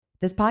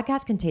This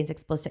podcast contains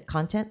explicit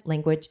content,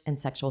 language, and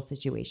sexual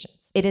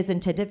situations. It is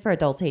intended for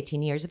adults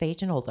 18 years of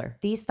age and older.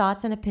 These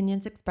thoughts and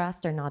opinions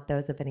expressed are not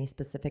those of any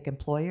specific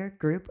employer,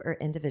 group, or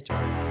individual.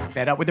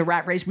 Fed up with the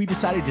rat race, we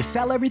decided to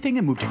sell everything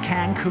and move to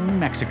Cancun,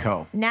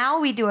 Mexico. Now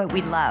we do what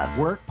we love.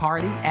 Work,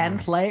 party, and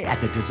play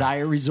at the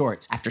Desire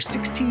Resorts. After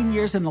 16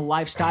 years in the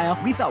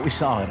lifestyle, we thought we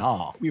saw it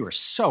all. We were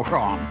so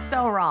wrong.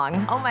 So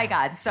wrong. Oh my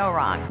God, so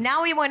wrong.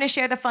 Now we want to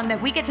share the fun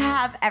that we get to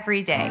have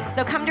every day.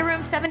 So come to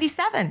room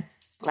 77.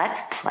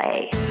 Let's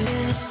play.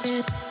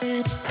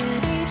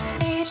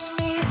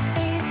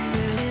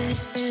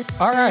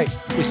 All right,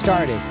 we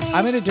started.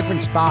 I'm in a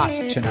different spot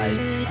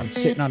tonight. I'm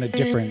sitting on a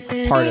different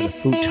part of the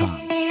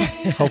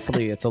futon.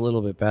 Hopefully it's a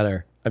little bit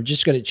better. I'm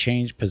just going to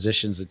change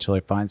positions until I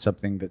find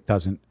something that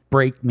doesn't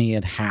break me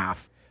in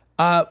half.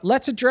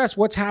 Let's address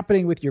what's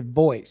happening with your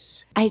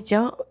voice. I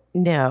don't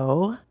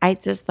know. I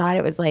just thought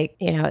it was like,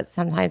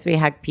 sometimes we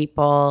hug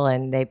people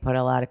and they put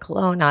a lot of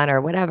cologne on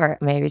or whatever.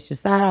 Maybe it's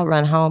just that. I'll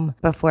run home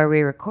before we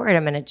record.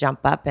 I'm going to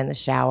jump up in the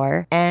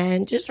shower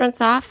and just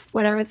rinse off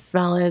whatever the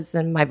smell is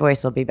and my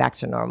voice will be back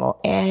to normal.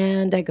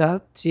 And I go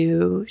up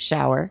to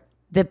shower.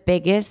 The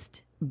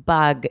biggest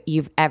bug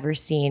you've ever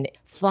seen.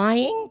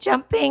 Flying,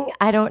 jumping,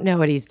 I don't know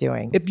what he's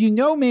doing. If you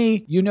know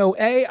me, you know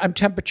A, I'm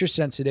temperature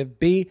sensitive.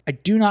 B, I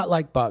do not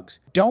like bugs.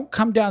 Don't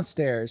come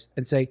downstairs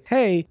and say,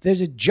 hey,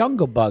 there's a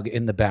jungle bug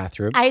in the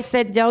bathroom. I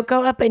said, don't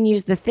go up and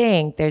use the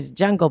thing. There's a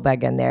jungle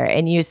bug in there.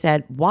 And you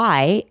said,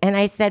 why? And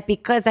I said,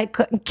 because I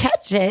couldn't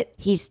catch it.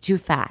 He's too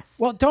fast.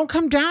 Well, don't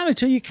come down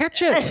until you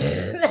catch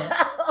it.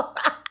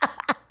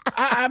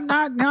 I'm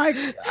not.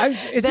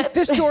 Is it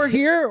this door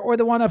here or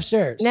the one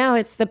upstairs? No,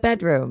 it's the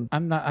bedroom.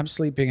 I'm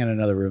sleeping in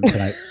another room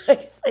tonight. I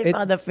sleep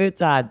on the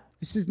futon.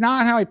 This is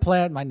not how I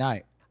planned my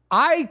night.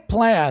 I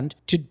planned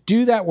to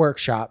do that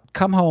workshop,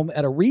 come home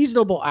at a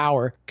reasonable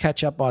hour,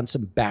 catch up on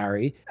some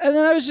Barry, and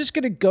then I was just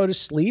going to go to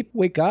sleep,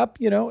 wake up,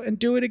 and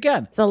do it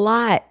again. It's a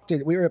lot.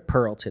 We were at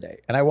Pearl today,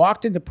 and I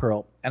walked into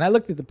Pearl, and I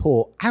looked at the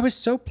pool. I was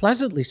so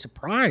pleasantly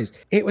surprised.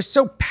 It was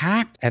so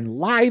packed and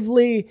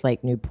lively.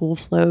 Like new pool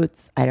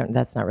floats.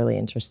 That's not really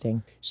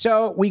interesting.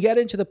 So we get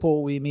into the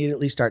pool. We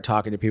immediately start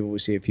talking to people. We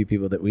see a few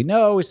people that we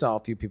know. We saw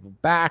a few people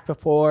back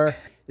before.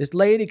 This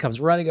lady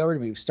comes running over to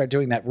me. We start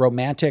doing that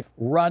romantic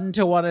run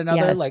to one another,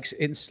 yes, like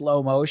in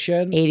slow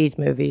motion. 80s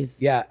movies.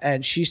 Yeah.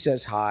 And she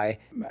says hi.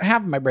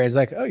 Half of my brain is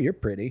like, oh, you're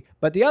pretty.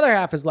 But the other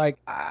half is like,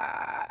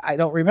 I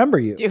don't remember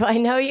you. Do I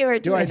know you or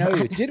do I know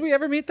you? Did we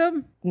ever meet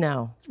them?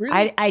 No.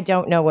 Really? I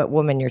don't know what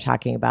woman you're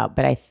talking about,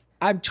 but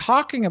I'm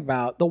talking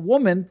about the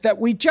woman that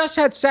we just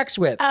had sex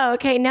with. Oh,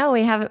 okay. No,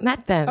 we haven't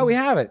met them. Oh, we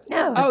haven't?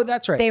 No. Oh,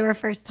 that's right. They were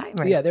first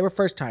timers. Yeah, they were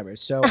first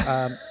timers. So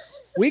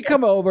we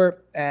come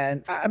over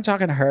and I'm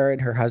talking to her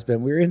and her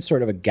husband. We were in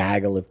sort of a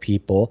gaggle of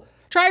people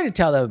trying to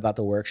tell them about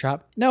the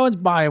workshop. No one's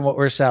buying what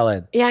we're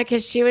selling. Yeah,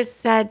 because she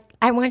said,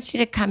 I want you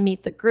to come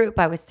meet the group.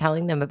 I was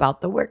telling them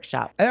about the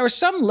workshop. And there was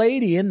some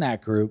lady in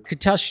that group,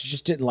 could tell she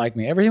just didn't like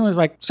me. Everyone was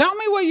like, tell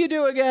me what you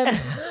do again.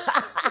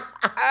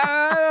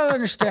 I don't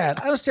understand.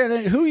 I don't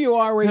understand who you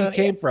are, where you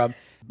came from.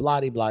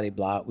 Blah, blah,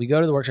 blah. We go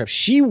to the workshop.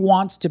 She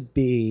wants to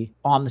be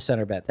on the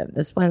center bed.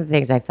 This is one of the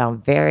things I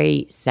found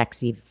very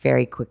sexy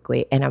very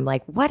quickly. And I'm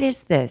like, what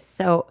is this?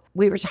 So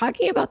we were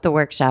talking about the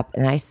workshop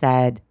and I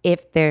said,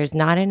 if there's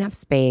not enough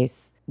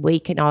space, we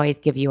can always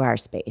give you our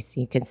space.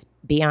 You can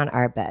be on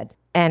our bed.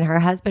 And her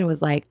husband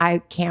was like, I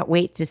can't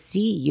wait to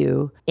see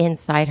you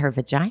inside her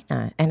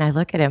vagina. And I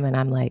look at him and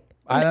I'm like,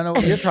 I don't know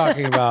what you're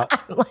talking about.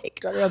 I'm like,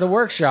 talking about the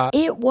workshop.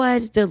 It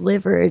was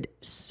delivered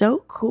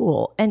so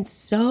cool and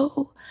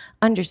so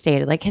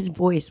understated. Like his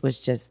voice was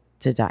just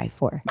to die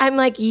for. I'm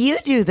like, you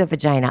do the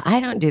vagina. I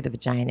don't do the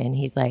vagina. And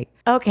he's like,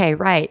 okay,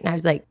 right. And I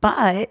was like,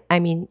 but I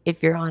mean,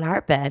 if you're on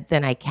our bed,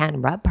 then I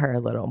can rub her a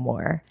little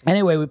more.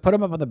 Anyway, we put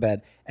him up on the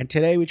bed. And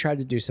today we tried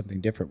to do something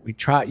different.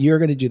 You're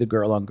going to do the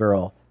girl on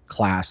girl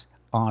class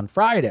on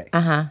Friday.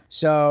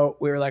 So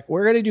we were like,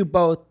 we're going to do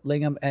both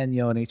lingam and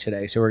yoni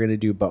today. So we're going to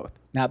do both.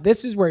 Now,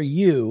 this is where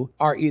you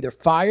are either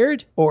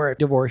fired or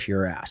divorce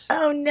your ass.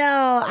 Oh,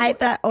 no. I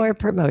thought, or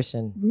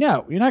promotion.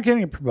 No, you're not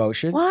getting a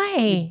promotion. Why?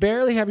 You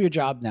barely have your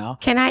job now.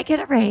 Can I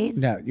get a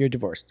raise? No, you're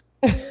divorced.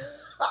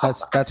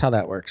 That's how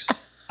that works.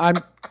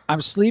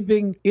 I'm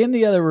sleeping in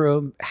the other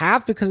room,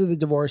 half because of the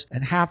divorce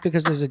and half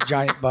because there's a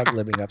giant bug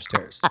living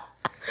upstairs.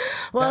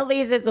 Well, at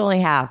least it's only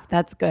half.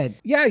 That's good.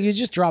 Yeah, you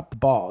just dropped the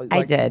ball.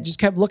 I did. You just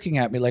kept looking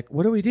at me like,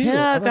 what do we do? Oh,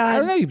 God. I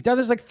don't know. You've done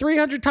this like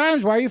 300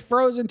 times. Why are you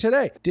frozen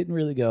today? Didn't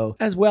really go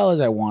as well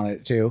as I wanted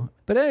it to.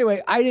 But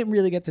anyway, I didn't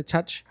really get to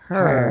touch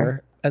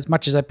her as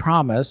much as I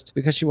promised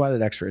because she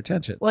wanted extra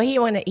attention. Well, he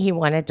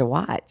wanted to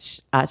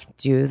watch us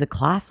do the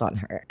class on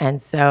her.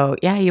 And so,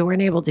 yeah, you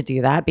weren't able to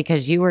do that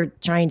because you were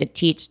trying to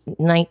teach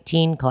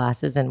 19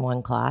 classes in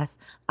one class.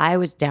 I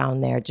was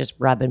down there just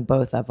rubbing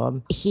both of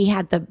them. He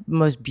had the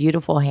most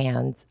beautiful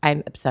hands.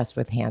 I'm obsessed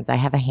with hands. I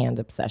have a hand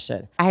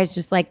obsession. I was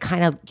just like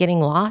kind of getting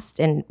lost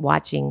and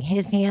watching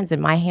his hands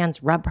and my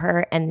hands rub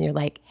her. And you're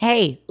like,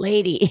 hey,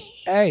 lady,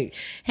 Hey,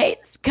 hey,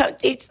 come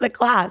teach the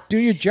class. do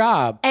your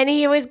job. And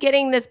he was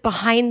getting this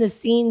behind the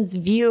scenes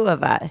view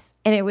of us.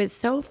 And it was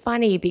so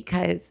funny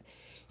because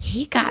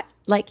he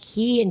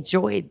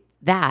enjoyed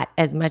that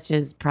as much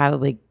as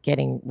probably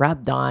getting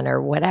rubbed on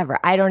or whatever.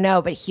 I don't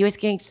know, but he was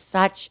getting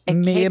such a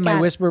Me kick and my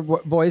out. whisper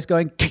voice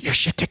going, get your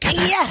shit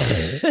together.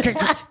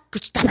 Yeah.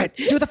 Stop it.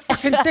 Do the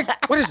fucking thing.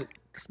 What is it?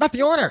 It's not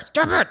the order.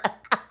 Stop it.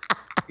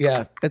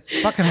 Yeah, it's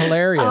fucking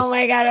hilarious. Oh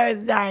my God, I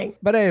was dying.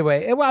 But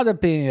anyway, it wound up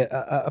being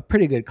a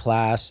pretty good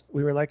class.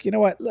 We were like, you know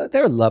what?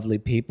 They're lovely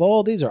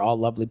people. These are all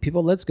lovely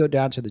people. Let's go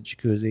down to the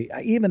jacuzzi,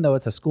 even though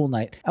it's a school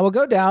night. And we'll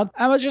go down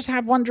and we'll just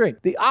have one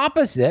drink. The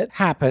opposite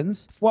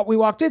happens what we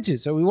walked into.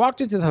 So we walked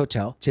into the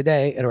hotel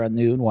today at around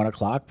noon, 1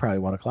 o'clock, probably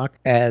 1 o'clock.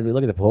 And we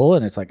look at the pool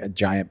and it's like a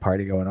giant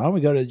party going on. We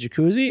go to the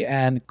jacuzzi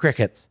and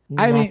crickets.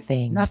 I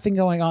mean, nothing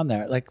going on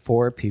there. Like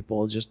 4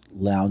 people just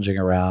lounging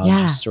around, Yeah.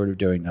 just sort of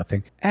doing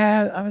nothing.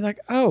 And I was like,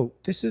 oh,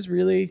 this is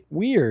really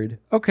weird.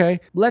 Okay,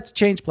 let's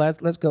change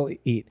plans. Let's go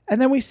eat.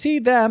 And then we see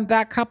them,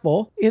 that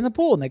couple, in the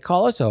pool, and they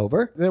call us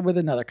over. They're with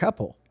another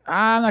couple.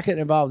 I'm not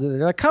getting involved.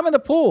 They're like, come in the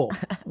pool.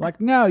 I'm like,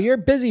 no, you're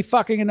busy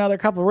fucking another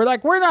couple. We're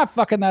like, we're not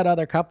fucking that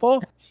other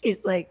couple. She's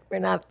like, we're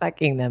not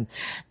fucking them.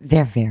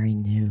 They're very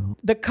new.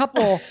 The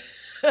couple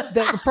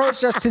that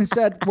approached us and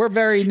said, we're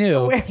very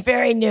new. We're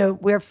very new.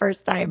 We're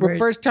first timers. We're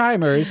first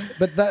timers.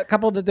 But the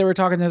couple that they were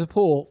talking to the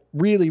pool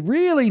really,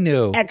 really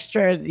new.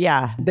 Extra,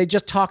 yeah. They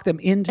just talked them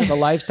into the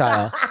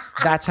lifestyle.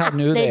 That's how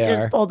new They they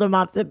just are. pulled them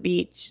off the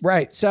beach.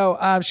 Right. So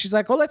she's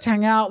like, well, let's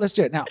hang out. Let's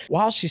do it. Now,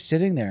 while she's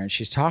sitting there and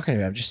she's talking to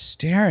me, I'm just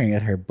staring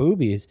at her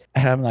boobies.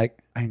 And I'm like,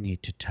 I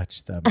need to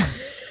touch them.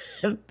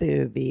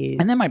 Boobies.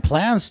 And then my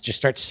plans just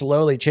start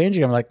slowly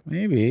changing. I'm like,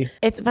 maybe.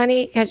 It's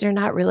funny because you're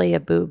not really a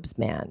boobs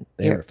man.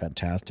 They You're- were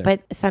fantastic.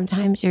 But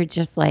sometimes you're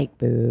just like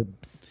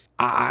boobs.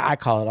 I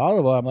call it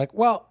audible. I'm like,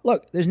 well,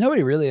 look, there's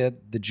nobody really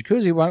at the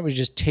jacuzzi. Why don't we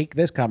just take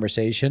this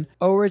conversation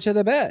over to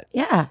the bed?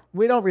 Yeah.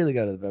 We don't really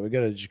go to the bed. We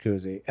go to the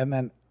jacuzzi. And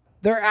then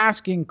they're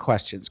asking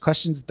questions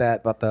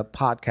that about the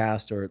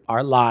podcast or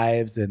our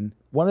lives. And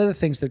one of the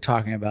things they're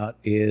talking about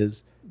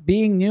is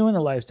being new in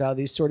the lifestyle,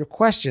 these sort of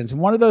questions. And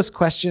one of those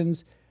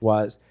questions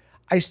was,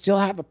 I still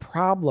have a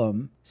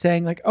problem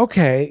saying like,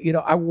 okay, you know,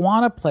 I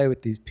want to play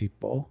with these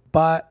people,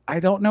 but I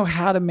don't know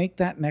how to make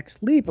that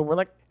next leap. And we're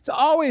like, it's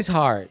always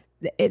hard.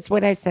 It's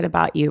what I said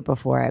about you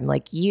before. I'm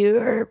like,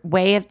 your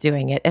way of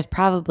doing it is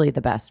probably the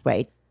best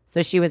way.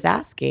 So she was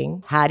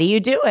asking, how do you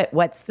do it?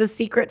 What's the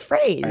secret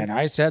phrase? And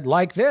I said,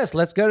 like this,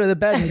 let's go to the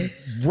bed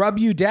and rub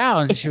you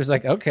down. And she was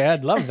like, okay,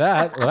 I'd love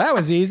that. Well, that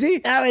was easy.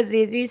 That was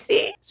easy.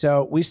 See?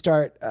 So we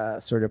start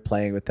sort of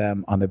playing with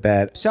them on the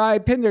bed. So I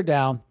pinned her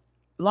down.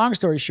 Long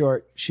story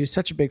short, she's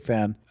such a big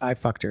fan. I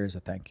fucked her as a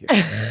thank you.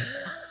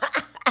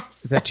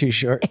 Is that too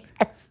short?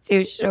 That's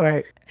too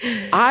short.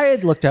 I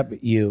had looked up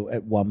at you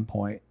at one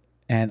point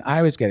and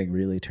I was getting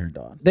really turned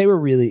on. They were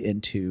really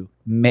into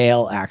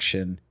male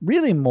action,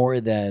 really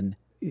more than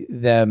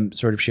them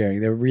sort of sharing.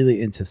 They were really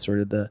into sort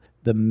of the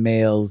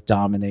males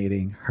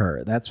dominating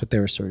her. That's what they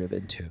were sort of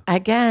into.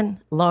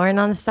 Again, Lauren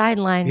on the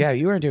sidelines. Yeah,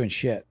 you weren't doing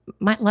shit.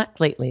 My luck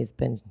lately has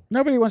been.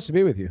 Nobody wants to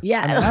be with you.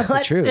 Yeah, I mean, that's the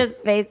let's truth.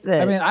 just face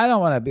it. I mean, I don't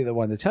want to be the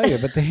one to tell you,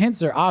 but the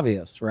hints are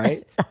obvious,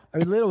 right? I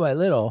mean, little by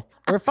little,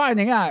 we're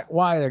finding out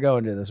why they're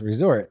going to this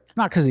resort. It's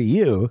not because of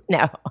you.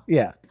 no,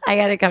 Yeah. I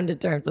got to come to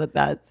terms with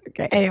that. It's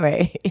okay.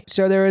 Anyway,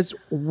 So there was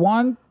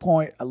one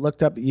point I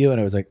looked up at you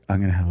and I was like, I'm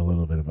going to have a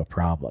little bit of a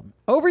problem.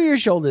 Over your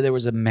shoulder, there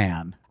was a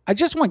man. I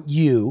just want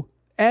you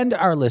and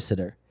our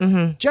listener,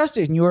 just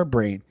in your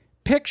brain,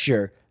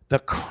 picture the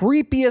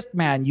creepiest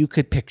man you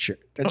could picture.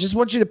 I just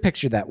want you to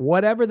picture that,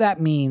 whatever that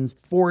means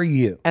for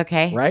you.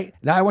 okay. Right?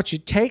 Now I want you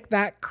to take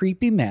that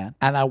creepy man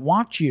and I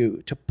want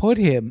you to put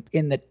him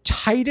in the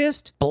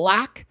tightest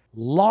black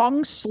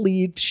long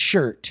sleeve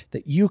shirt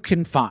that you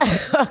can find.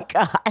 Oh,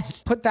 God.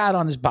 Put that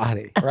on his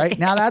body, right?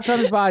 Now that's on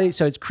his body.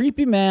 So it's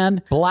creepy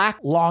man, black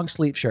long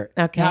sleeve shirt.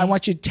 Okay. Now I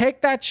want you to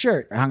take that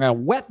shirt and I'm going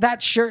to wet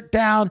that shirt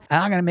down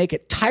and I'm going to make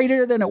it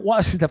tighter than it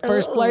was in the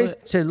first place.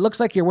 So it looks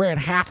like you're wearing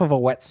half of a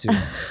wetsuit.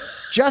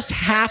 Just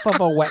half of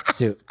a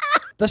wetsuit.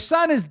 The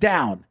sun is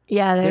down.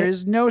 Yeah, There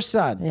is no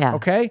sun. Yeah.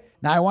 Okay.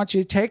 Now I want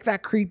you to take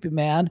that creepy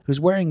man who's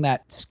wearing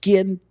that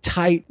skin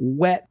tight,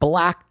 wet,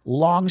 black,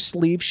 long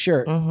sleeve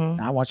shirt. Now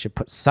I want you to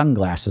put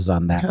sunglasses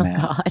on that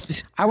man.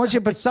 God. I want you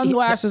to put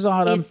sunglasses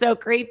on him. He's so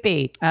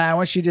creepy. And I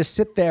want you to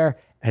sit there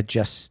and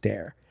just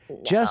stare.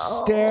 Just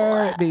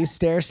stare at me.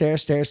 Stare, stare,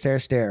 stare, stare,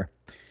 stare.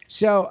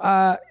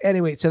 So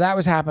anyway, so that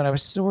was happening. I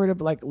was sort of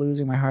like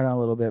losing my heart on a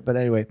little bit. But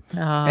anyway.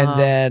 And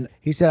then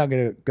he said, I'm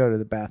going to go to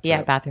the bathroom.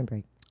 Yeah, bathroom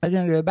break. I'm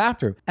going to go to the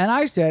bathroom. And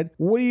I said,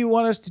 what do you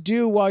want us to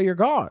do while you're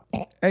gone?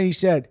 And he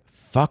said,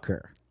 fuck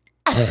her.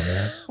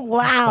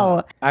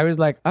 Wow. I was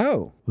like,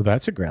 oh, well,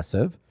 that's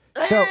aggressive.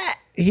 So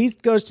he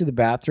goes to the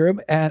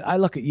bathroom and I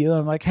look at you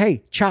and I'm like,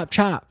 hey, chop,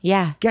 chop.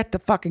 Yeah. Get the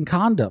fucking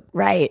condom.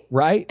 Right.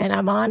 Right? And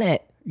I'm on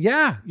it.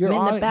 Yeah, you're I'm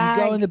in on the it. bag.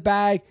 You go in the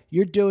bag.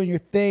 You're doing your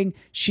thing.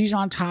 She's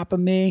on top of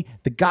me.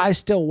 The guy's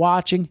still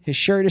watching. His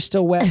shirt is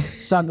still wet.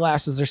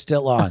 Sunglasses are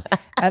still on.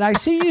 And I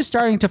see you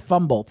starting to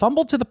fumble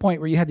to the point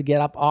where you had to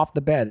get up off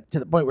the bed, to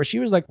the point where she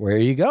was like, where are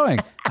you going?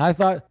 And I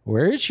thought,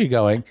 where is she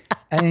going?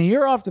 And then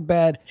you're off the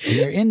bed and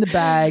you're in the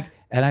bag.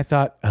 And I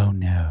thought, oh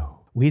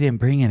no, we didn't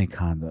bring any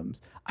condoms.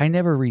 I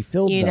never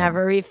refilled them. You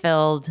never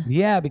refilled.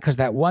 Yeah, because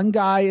that one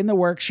guy in the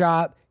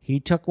workshop, he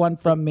took one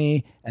from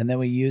me, and then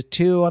we used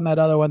 2 on that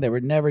other one. They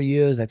were never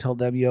used. I told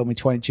them, you owe me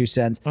 22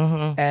 cents.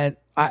 And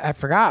I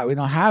forgot. We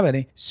don't have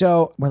any.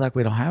 So we're like,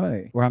 we don't have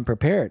any. We're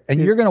unprepared. And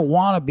you're going to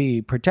want to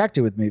be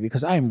protected with me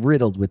because I am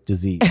riddled with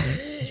disease.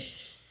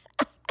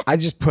 I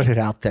just put it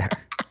out there.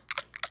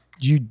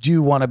 You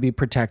do want to be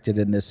protected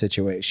in this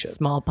situation.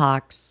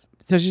 Smallpox.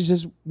 So she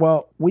says,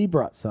 well, we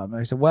brought some.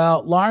 I said,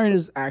 well, Lauren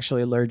is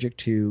actually allergic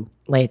to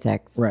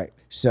Latex. Right.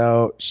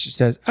 So she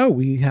says, oh,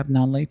 we have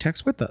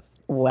non-latex with us.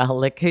 Well,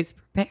 look who's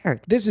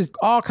prepared. This is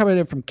all coming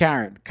in from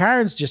Karen.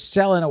 Karen's just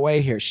selling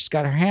away here. She's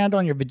got her hand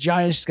on your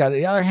vagina. She's got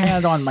the other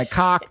hand on my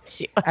cock.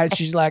 And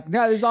she's like,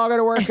 no, this is all going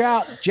to work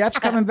out. Jeff's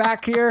coming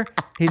back here.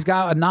 He's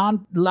got a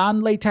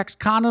non-latex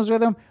condoms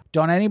with him.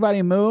 Don't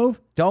anybody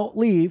move. Don't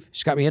leave.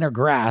 She's got me in her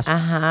grasp.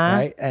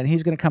 Right. And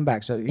he's going to come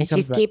back. So he And comes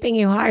she's back. keeping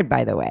you hard,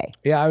 by the way.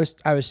 Yeah,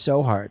 I was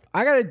so hard.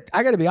 I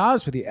gotta be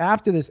honest with you.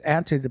 After this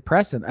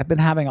antidepressant, I've been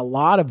having a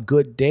lot of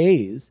good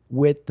days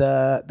with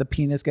the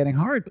penis getting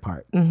hard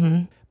part.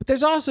 But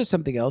there's also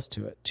something else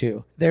to it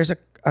too. There's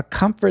a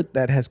comfort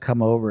that has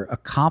come over, a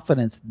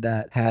confidence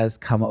that has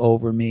come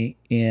over me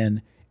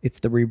it's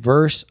the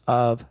reverse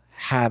of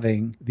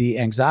having the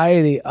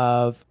anxiety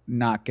of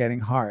not getting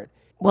hard.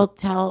 Well,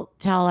 tell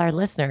our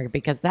listener,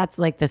 because that's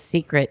like the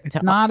secret.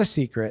 It's not a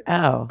secret.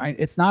 Oh.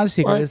 It's not a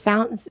secret. Well, it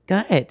sounds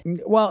good.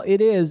 Well, it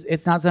is.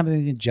 It's not something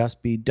that can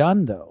just be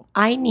done, though.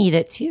 I need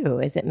it too.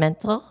 Is it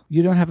mental?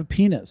 You don't have a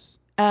penis.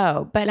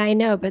 Oh, but I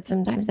know. But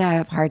sometimes I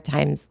have hard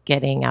times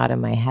getting out of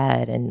my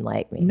head and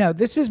like me. No,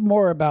 this is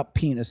more about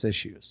penis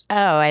issues.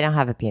 Oh, I don't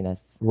have a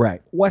penis.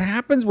 Right. What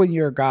happens when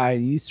you're a guy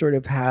and you sort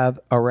of have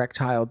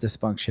erectile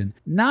dysfunction?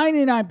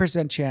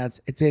 99%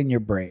 chance it's in your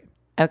brain.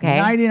 Okay.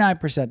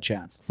 99%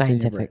 chance. It's in your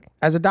brain. Scientific.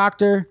 As a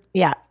doctor,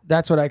 Yeah.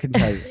 that's what I can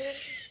tell you.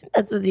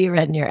 That's what you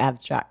read in your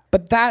abstract.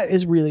 But that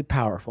is really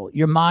powerful.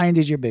 Your mind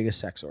is your biggest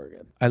sex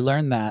organ. I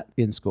learned that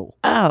in school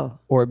Oh.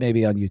 or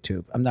maybe on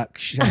YouTube. I'm not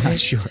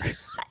sure.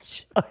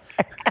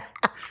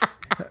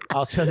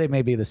 Also, they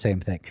may be the same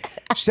thing.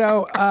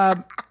 So,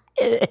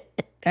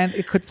 and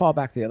it could fall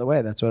back the other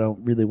way. That's what I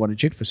don't really want to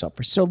jinx myself.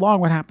 For so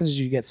long, what happens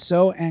is you get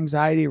so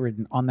anxiety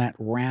ridden on that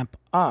ramp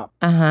up.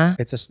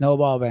 It's a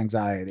snowball of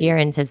anxiety. You're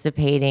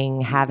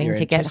anticipating having You're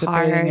to get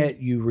anticipating hard. it.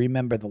 You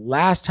remember the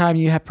last time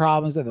you had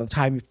problems, the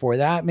time before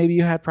that, maybe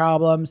you had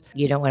problems.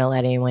 You don't want to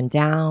let anyone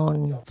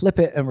down. Flip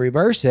it and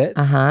reverse it.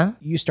 Uh-huh.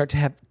 You start to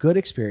have good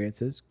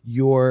experiences.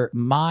 Your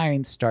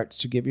mind starts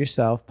to give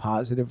yourself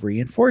positive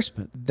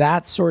reinforcement.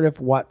 That's sort of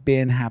what's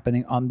been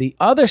happening on the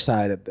other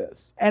side of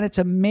this. And it's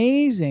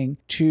amazing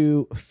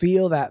to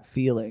feel that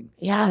feeling.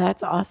 Yeah,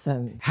 that's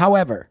awesome.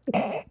 However,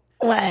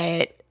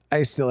 What?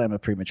 I still am a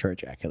premature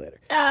ejaculator.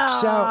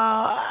 So,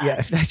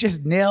 yeah, I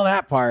just nail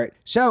that part.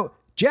 So,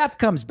 Jeff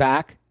comes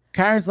back.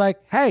 Karen's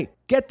like, hey,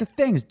 get the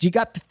things. You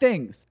got the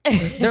things.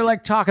 They're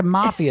like talking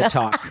mafia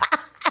talk.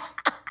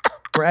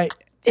 Right?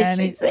 Did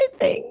she say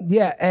things?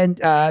 Yeah, and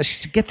she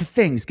said, get the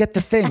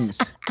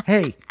things.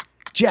 Hey,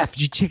 Jeff,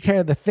 did you take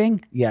care of the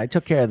thing? Yeah, I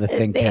took care of the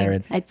thing,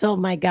 Karen. I told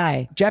my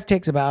guy. Jeff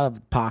takes him out of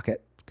the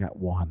pocket. Got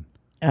one.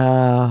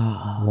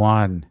 Oh.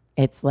 One.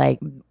 It's like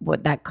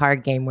what that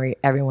card game where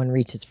everyone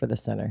reaches for the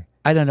center.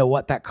 I don't know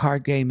what that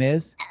card game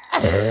is.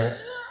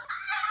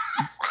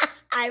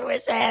 I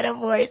wish I had a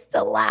voice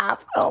to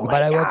laugh. Oh my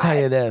But I will God. tell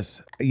you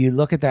this. You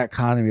look at that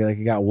condom, you're like,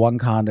 you got one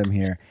condom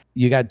here.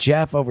 You got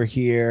Jeff over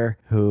here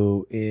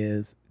who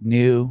is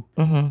new.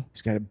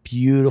 He's got a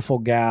beautiful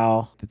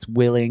gal that's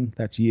willing.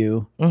 That's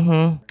you.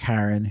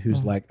 Karen,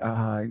 who's like,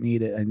 I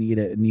need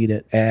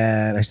it.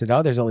 And I said,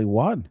 oh, there's only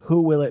one.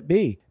 Who will it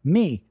be?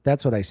 Me.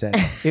 That's what I said.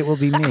 It will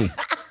be me.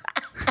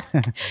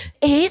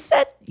 He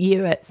said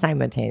you it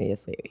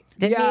simultaneously.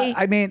 Didn't Yeah, he?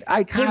 I mean,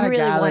 I kind of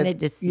really wanted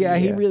to see Yeah,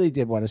 he you. really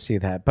did want to see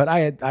that. But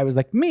I was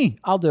like, me,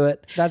 I'll do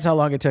it. That's how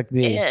long it took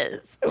me.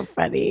 It's so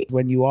funny.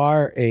 When you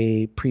are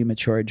a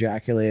premature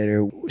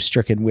ejaculator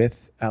stricken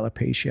with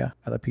alopecia,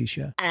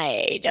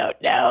 I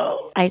don't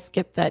know. I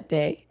skipped that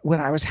day.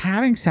 when I was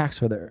having sex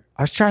with her,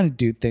 I was trying to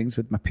do things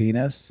with my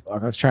penis.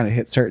 Like I was trying to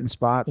hit certain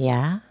spots.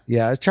 Yeah.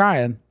 Yeah, I was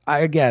trying.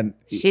 I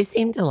She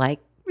seemed to like.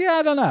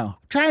 don't know.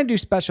 Trying to do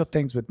special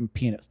things with my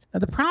penis. Now,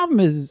 the problem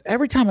is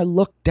every time I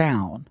look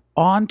down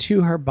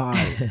onto her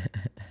body,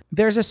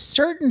 there's a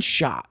certain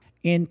shot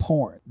in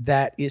porn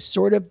that is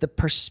sort of the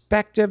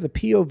perspective, the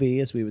POV,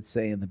 as we would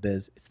say in the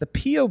biz. It's the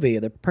POV,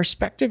 the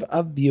perspective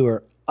of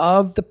viewer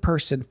of the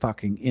person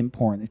fucking in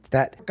porn. It's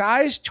that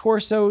guy's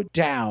torso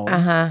down,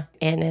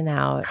 In and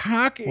out.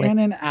 cock in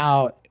and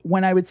out.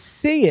 When I would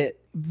see it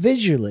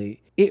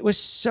visually, it was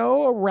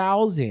so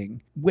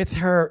arousing with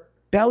her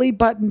belly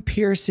button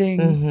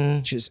piercing,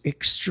 which is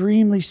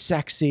extremely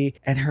sexy,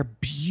 and her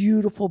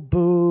beautiful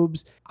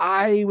boobs.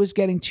 I was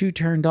getting too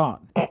turned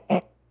on.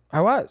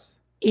 I was.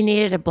 You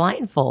needed a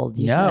blindfold.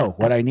 No,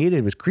 what I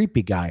needed was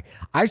Creepy Guy.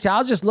 I said,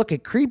 I'll just look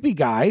at Creepy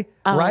Guy,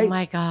 right? Oh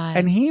my God.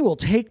 And he will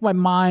take my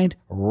mind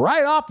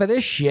right off of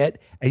this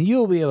shit, and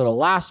you'll be able to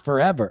last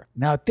forever.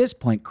 Now, at this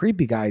point,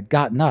 Creepy Guy had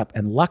gotten up,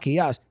 and lucky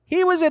us,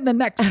 he was in the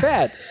next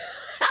bed.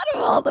 Out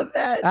of all the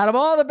beds. Out of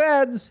all the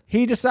beds,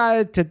 he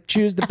decided to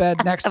choose the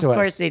bed next to us.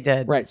 Of course he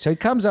did. Right. So he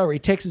comes over, he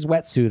takes his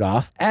wetsuit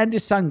off and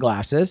his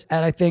sunglasses.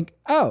 And I think,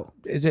 oh,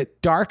 is it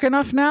dark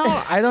enough now?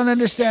 I don't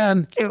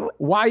understand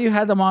why you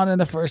had them on in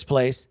the first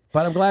place.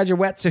 But I'm glad your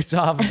wetsuit's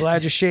off. I'm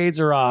glad your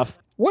shades are off.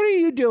 What are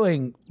you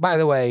doing, by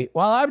the way,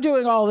 while I'm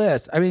doing all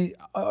this? I mean,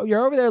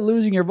 you're over there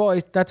losing your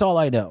voice. That's all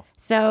I know.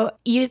 So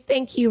you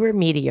think you were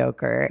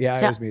mediocre. Yeah,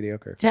 I was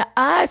mediocre. To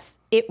us,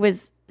 it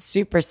was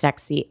super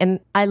sexy.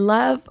 And I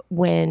love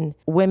when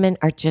women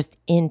are just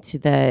into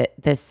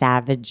the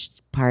savage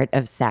part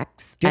of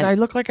sex. Did I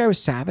look like I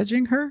was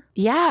savaging her?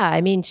 Yeah.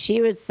 I mean,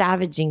 she was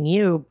savaging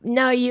you.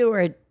 No, you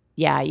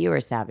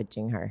were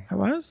savaging her. I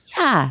was?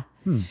 Yeah.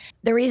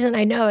 The reason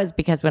I know is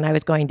because when I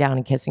was going down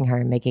and kissing her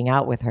and making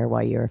out with her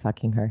while you were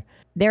fucking her,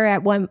 there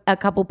at a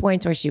couple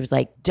points where she was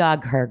like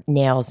dug her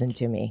nails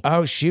into me.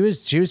 Oh, she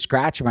was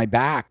scratching my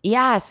back.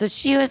 Yeah, so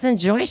she was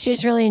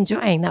really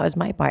enjoying. That was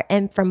my part.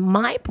 And from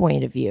my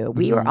point of view,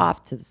 we were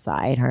off to the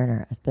side, her and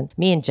her husband,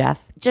 me and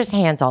Jeff, just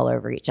hands all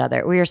over each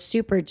other. We were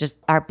super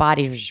our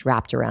bodies were just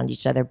wrapped around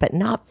each other, but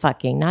not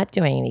fucking, not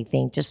doing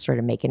anything, just sort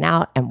of making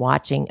out and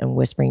watching and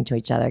whispering to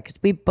each other because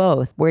we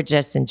both were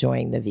just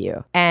enjoying the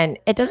view. And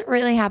it doesn't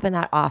really happen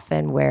that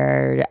often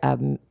where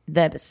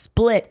the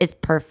split is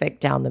perfect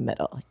down the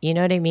middle. You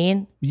know what I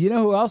mean? You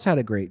know who else had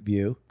a great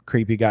view?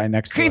 Creepy Guy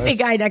next door. Creepy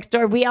Guy next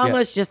door. We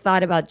almost just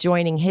thought about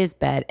joining his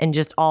bed and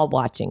just all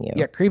watching you.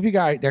 Yeah, Creepy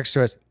Guy next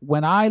to us.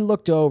 When I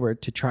looked over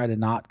to try to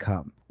not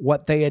come,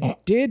 what they had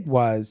did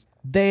was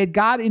they had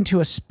got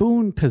into a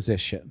spoon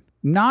position.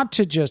 Not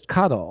to just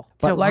cuddle,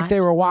 but like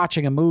they were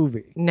watching a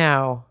movie.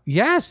 No.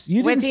 Yes. You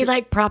didn't Was he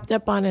like propped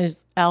up on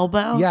his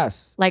elbow?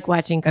 Yes. Like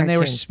watching cartoons? And they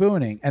were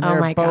spooning, and they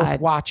were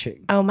both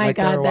watching. Oh my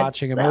God, they were that's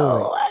watching a so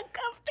movie.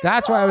 uncomfortable.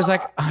 That's why I was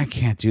like, I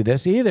can't do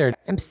this either.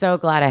 I'm so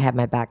glad I had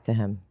my back to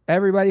him.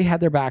 Everybody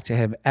had their back to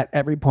him at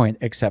every point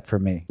except for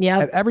me. Yeah.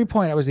 At every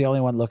point, I was the only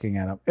one looking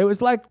at him. It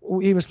was like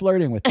he was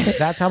flirting with me.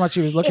 That's how much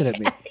he was looking at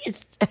me.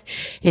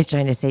 He's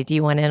trying to say, do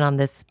you want in on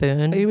this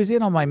spoon? He was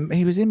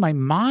in my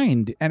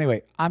mind.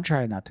 Anyway, I'm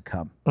trying not to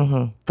come.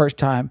 First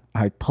time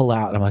I pull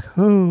out, I'm like,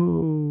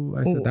 ooh.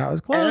 I said, that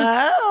was close.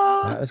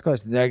 Oh. That was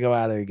close. Then I go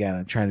at it again.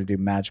 I'm trying to do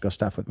magical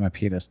stuff with my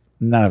penis.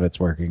 None of it's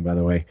working, by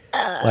the way.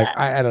 Like,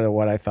 I don't know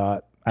what I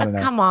thought. I don't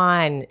know. Come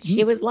on.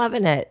 She was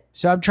loving it.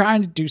 So I'm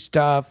trying to do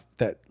stuff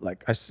that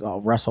like I saw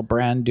Russell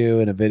Brand do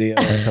in a video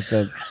or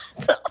something.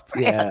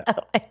 Yeah. Oh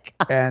my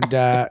God.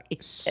 And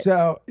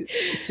so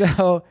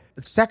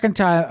the second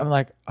time I'm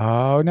like,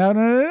 oh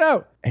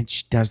no. And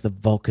she does the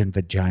Vulcan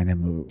vagina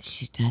move.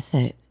 She does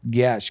it.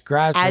 Yeah, she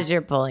grabs As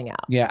you're pulling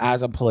out. Yeah,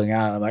 as I'm pulling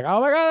out, I'm like,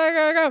 oh my God, I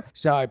gotta go.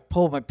 So I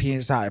pull my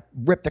penis out, I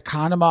rip the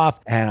condom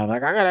off, and I'm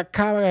like, I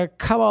gotta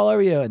come all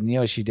over you. And you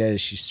know what she did is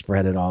she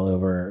spread it all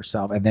over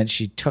herself. And then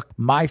she took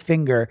my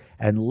finger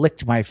and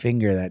licked my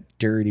finger, that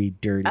dirty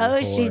Oh,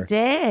 whore. she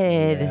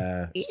did.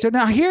 Yeah. So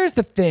now here's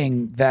the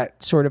thing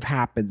that sort of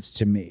happens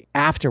to me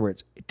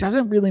afterwards. It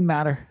doesn't really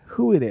matter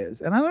who it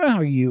is. And I don't know how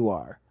you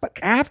are, but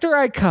after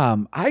I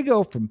come, I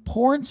go from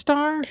porn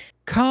star,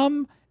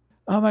 come,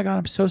 oh my God,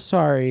 I'm so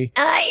sorry.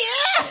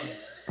 Yeah.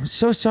 I'm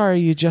so sorry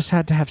you just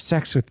had to have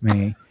sex with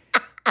me.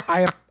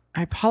 I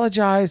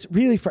apologize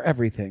really for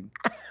everything.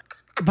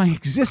 My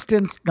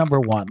existence, number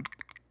one.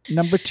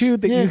 Number two,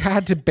 that you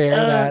had to bear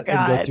that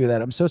and go through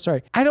that. I'm so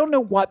sorry. I don't know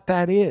what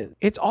that is.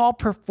 It's all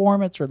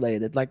performance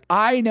related. Like,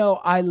 I know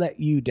I let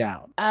you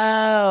down.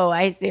 Oh,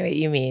 I see what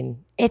you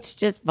mean. It's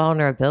just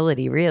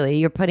vulnerability, really.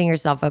 You're putting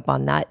yourself up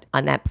on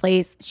that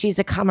place. She's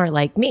a comer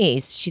like me.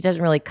 She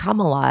doesn't really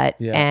come a lot.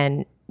 Yeah.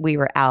 And we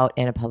were out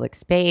in a public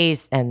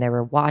space and there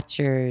were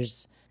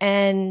watchers.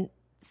 And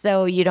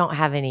so you don't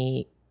have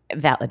any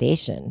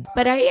validation.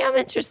 But I am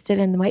interested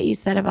in what you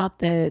said about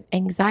the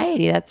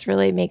anxiety. That's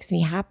really makes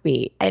me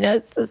happy. I know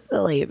it's so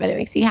silly, but it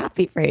makes me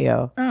happy for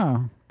you.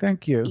 Oh,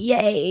 thank you.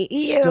 Yay.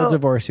 You. Still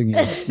divorcing you.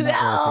 Not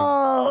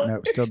No. working.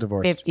 No, still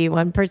divorced.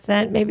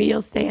 51%. Maybe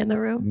you'll stay in the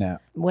room. No.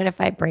 What if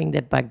I bring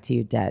the bug to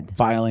you dead?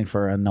 Filing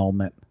for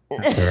annulment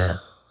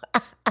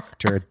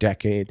after a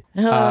decade.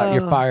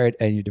 You're fired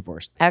and you're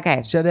divorced.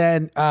 Okay. So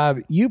then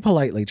you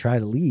politely try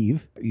to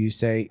leave. You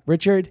say,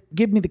 Richard,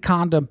 give me the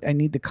condom. I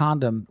need the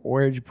condom.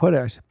 Where did you put it?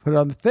 I said, put it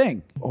on the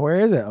thing. Where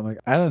is it? I'm like,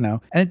 I don't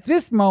know. And at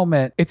this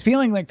moment, it's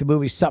feeling like the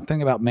movie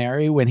Something About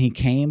Mary when he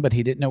came, but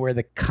he didn't know where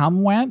the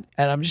cum went.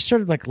 And I'm just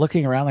sort of like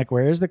looking around like,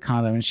 where is the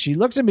condom? And she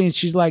looks at me and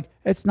she's like,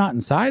 it's not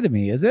inside of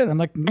me, is it? I'm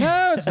like,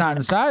 no, it's not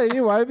inside of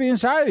you. Why would it be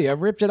inside of you? I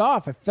ripped it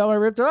off. I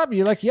ripped it off. And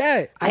you're like,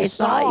 yeah, I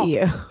saw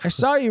you. I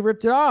saw you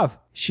ripped it off.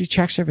 She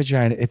checks her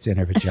vagina. It's in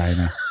her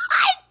vagina.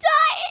 I'm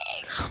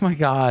dying. Oh my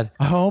God.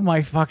 Oh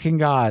my fucking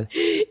God.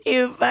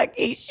 You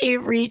fucking, she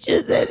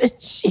reaches in and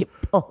she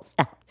pulls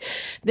out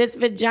this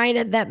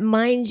vagina that,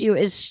 mind you,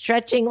 is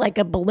stretching like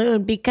a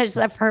balloon because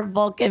of her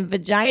Vulcan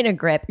vagina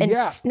grip and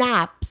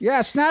snaps.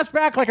 Yeah, snaps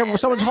back like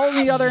someone's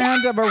holding the other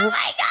end of a. Oh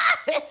my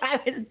God, I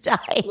was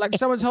dying. Like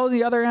someone's holding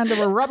the other end of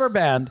a rubber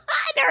band.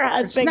 And her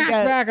husband Snaps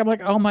goes, back. I'm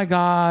like, oh my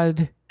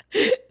God.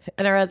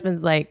 and her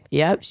husband's like,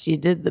 yep, she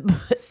did the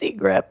pussy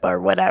grip or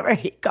whatever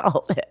he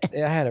called it.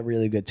 I had a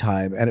really good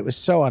time, and it was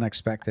so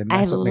unexpected. And I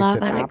that's what love makes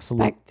it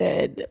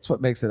unexpected. That's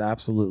what makes it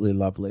absolutely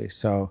lovely.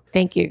 So,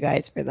 Thank you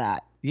guys for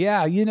that.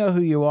 yeah, you know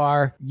who you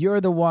are. You're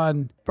the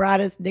one.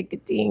 Brought us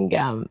nicotine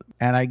gum.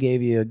 And I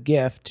gave you a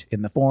gift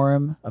in the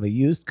form of a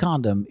used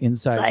condom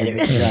inside your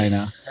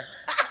vagina.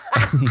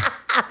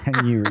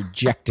 And you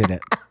rejected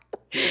it.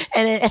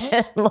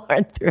 And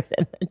Lauren threw it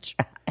in the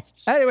trash.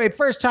 Anyway,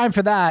 first time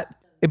for that.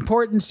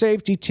 Important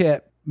safety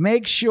tip.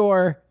 Make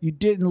sure you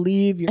didn't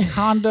leave your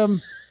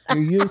condom, your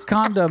used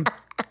condom,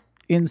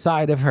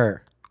 inside of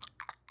her.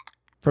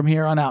 From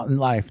here on out in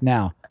life.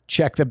 Now,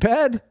 check the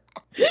bed.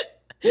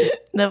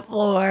 The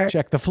floor.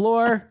 Check the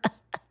floor.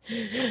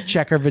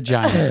 Check her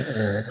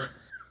vagina.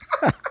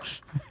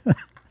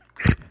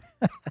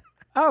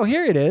 Oh,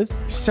 here it is.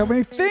 So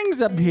many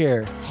things up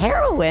here.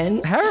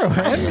 Heroin.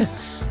 Heroin?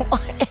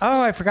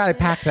 Oh, I forgot I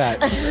packed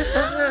that.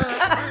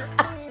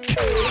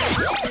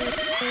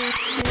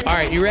 All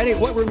right, you ready?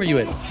 What room are you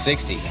in?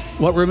 60.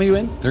 What room are you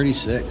in?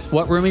 36.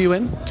 What room are you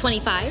in?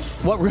 25.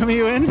 What room are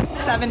you in?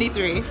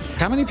 73.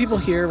 How many people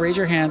here, raise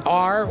your hand,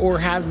 are or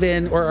have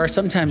been or are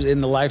sometimes in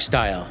the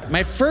lifestyle?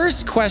 My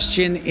first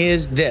question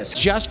is this,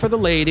 just for the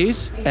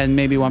ladies and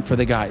maybe one for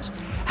the guys.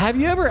 Have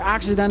you ever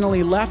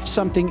accidentally left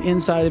something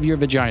inside of your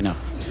vagina?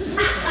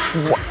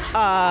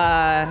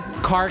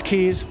 Car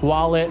keys,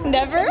 wallet?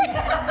 Never.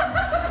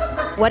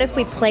 What if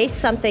we placed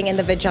something in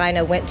the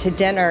vagina, went to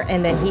dinner,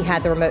 and then he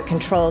had the remote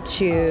control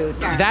to...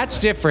 That's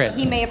different.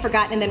 He may have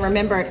forgotten and then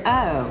remembered,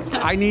 oh.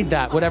 I need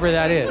that, whatever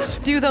that is.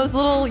 Do those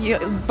little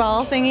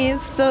ball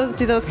thingies,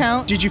 do those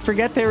count? Did you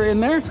forget they were in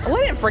there? Well,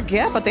 I didn't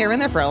forget, but they were in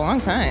there for a long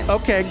time.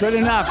 Okay, good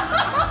enough.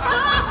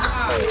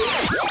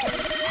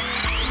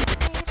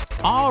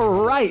 All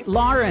right,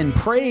 Lauren,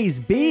 praise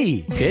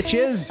be,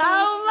 bitches.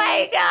 Oh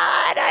my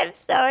God, I'm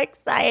so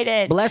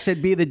excited.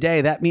 Blessed be the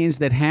day. That means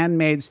that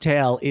Handmaid's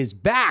Tale is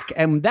back,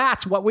 and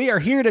that's what we are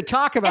here to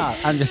talk about.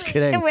 I'm just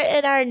kidding.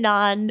 In our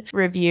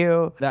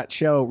non-review. That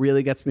show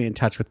really gets me in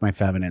touch with my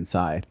feminine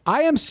side.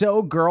 I am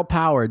so girl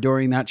power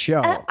during that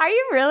show. Are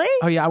you really?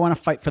 Oh yeah, I want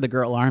to fight for the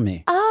girl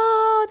army.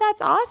 Oh,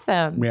 that's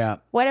awesome. Yeah.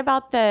 What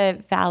about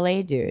the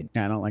valet dude?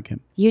 Yeah, I don't like him.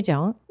 You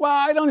don't? Well,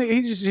 I don't.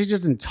 He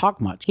doesn't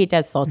talk much. He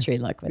does sultry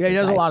look with Yeah, he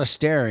his does a eyes. lot of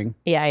staring.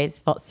 Yeah,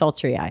 he's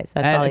sultry eyes.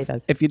 That's And all he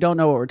does. If you don't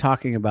know what we're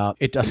talking about,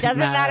 it doesn't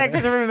matter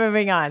because we're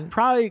moving on.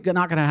 Probably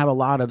not going to have a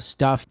lot of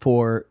stuff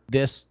for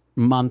this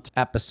month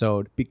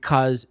episode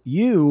because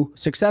you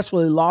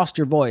successfully lost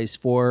your voice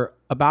for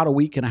about a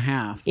week and a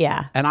half.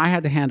 Yeah. And I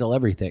had to handle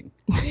everything.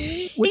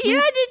 You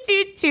had to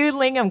do 2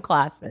 Lingam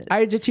classes. I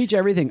had to teach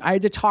everything. I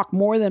had to talk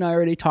more than I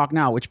already talk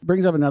now, which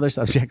brings up another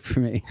subject for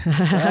me I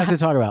have to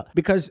talk about.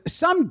 Because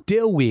some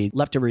dillweed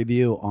left a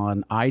review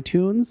on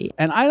iTunes,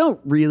 and I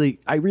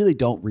really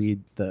don't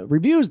read the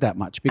reviews that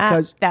much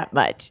because... that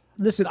much.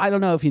 Listen, I don't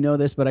know if you know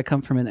this, but I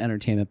come from an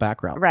entertainment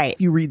background. Right.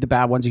 If you read the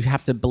bad ones, you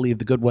have to believe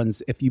the good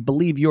ones. If you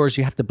believe yours,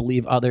 you have to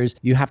believe others.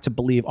 You have to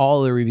believe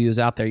all the reviews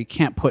out there. You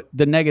can't put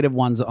the negative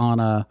ones on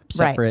a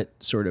separate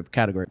sort of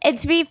category. And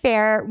to be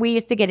fair, we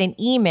used to get an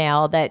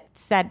email that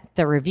said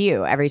the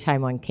review every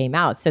time one came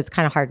out. So it's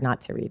kind of hard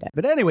not to read it.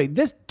 But anyway,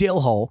 this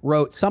dillhole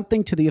wrote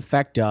something to the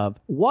effect of,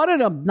 what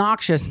an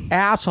obnoxious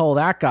asshole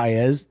that guy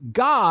is.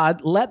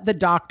 God, let the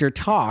doctor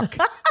talk.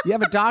 You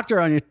have a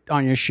doctor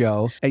on your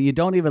show and you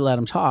don't even let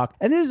him talk.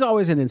 And this is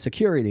always an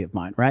insecurity of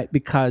mine, right?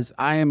 Because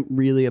I am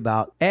really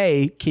about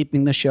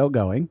keeping the show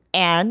going.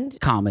 And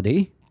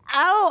comedy.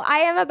 Oh,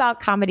 I am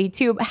about comedy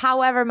too.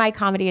 However, my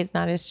comedy is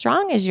not as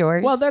strong as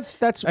yours. Well,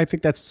 that's I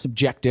think that's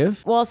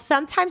subjective. Well,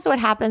 sometimes what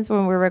happens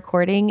when we're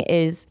recording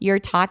is you're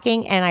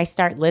talking and I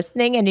start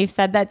listening, and you've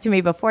said that to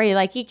me before. You're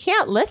like, you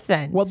can't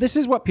listen. Well, this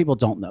is what people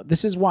don't know.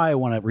 This is why I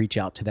want to reach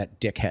out to that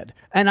dickhead.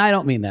 And I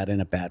don't mean that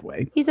in a bad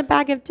way. He's a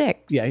bag of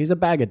dicks. Yeah, he's a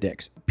bag of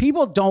dicks.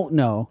 People don't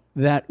know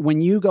that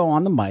when you go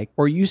on the mic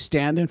or you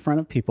stand in front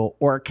of people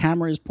or a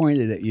camera is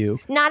pointed at you.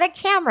 Not a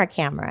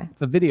camera.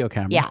 The video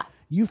camera. Yeah.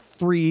 You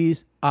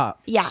freeze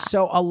up. Yeah.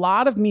 So a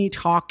lot of me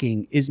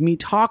talking is me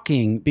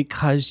talking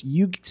because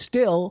you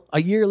still,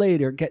 a year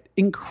later, get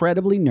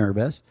incredibly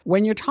nervous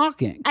when you're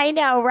talking. I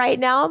know. Right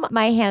now,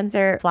 my hands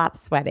are flop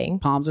sweating.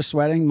 Palms are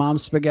sweating.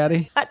 Mom's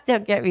spaghetti.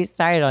 Don't get me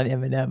started on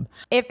Eminem.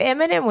 If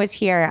Eminem was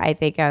here, I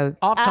think I would...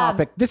 Off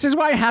topic. This is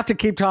why I have to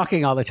keep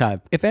talking all the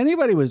time. If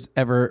anybody was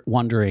ever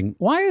wondering,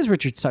 why is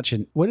Richard such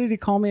an... What did he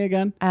call me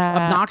again?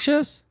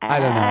 Obnoxious? I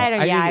don't know. I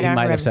don't he might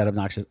remember. have said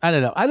obnoxious. I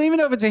don't know. I don't even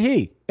know if it's a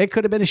he. It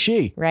could have been a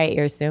she. Right,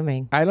 you're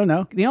assuming. I don't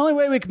know. The only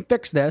way we can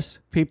fix this,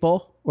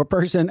 people or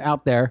person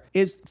out there,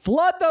 is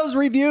flood those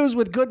reviews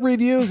with good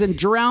reviews and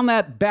drown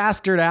that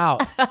bastard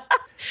out.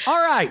 All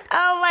right.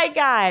 Oh my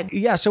God.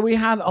 Yeah, so we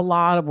had a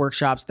lot of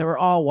workshops. They were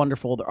all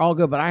wonderful. They're all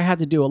good, but I had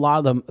to do a lot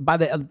of them. By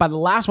the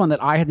last one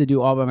that I had to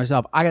do all by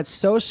myself, I got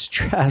so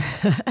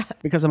stressed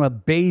because I'm a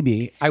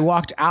baby. I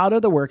walked out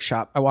of the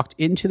workshop. I walked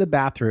into the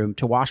bathroom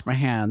to wash my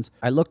hands.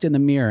 I looked in the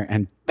mirror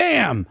and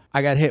bam,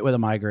 I got hit with a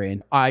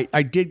migraine. I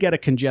did get a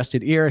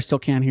congested ear. I still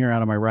can't hear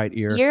out of my right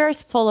ear.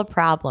 Yours full of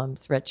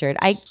problems, Richard.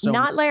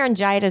 Not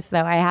laryngitis,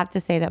 though. I have to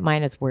say that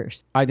mine is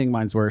worse I think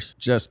mine's worse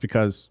just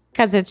because.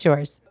 because it's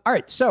yours. All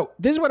right, so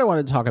this is what I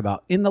wanted to talk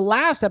about. In the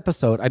last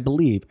episode, I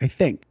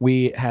think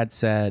we had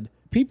said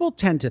people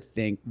tend to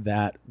think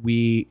that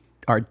we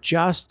are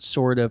just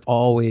sort of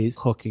always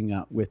hooking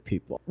up with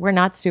people. We're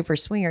not super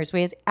swingers.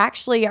 We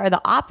actually are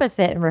the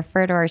opposite and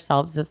refer to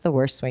ourselves as the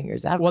worst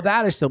swingers ever. Well,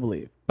 that I still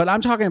believe. But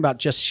I'm talking about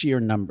just sheer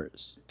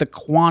numbers, the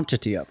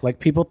quantity of, like,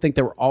 people think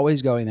that we're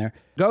always going there.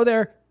 Go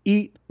there,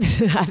 eat,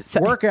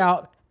 work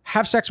out,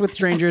 have sex with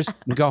strangers,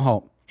 and go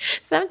home.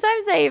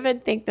 Sometimes I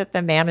even think that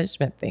the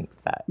management thinks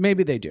that.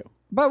 Maybe they do.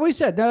 But we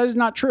said that is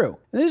not true.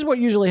 And this is what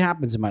usually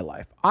happens in my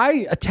life.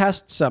 I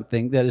attest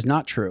something that is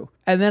not true,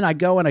 and then I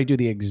go and I do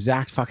the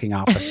exact fucking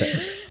opposite.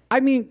 I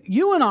mean,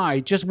 you and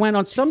I just went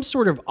on some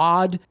sort of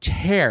odd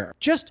tear,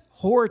 just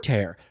horror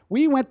tear.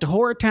 We went to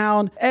Horror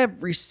Town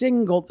every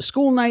single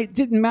school night.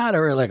 Didn't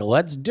matter. We're like,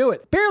 let's do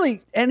it.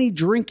 Barely any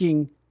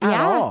drinking at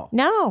all.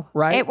 No.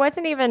 Right? It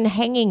wasn't even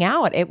hanging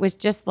out. It was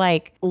just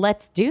like,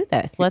 let's do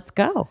this. Let's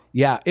go.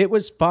 Yeah, it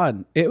was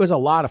fun. It was a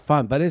lot of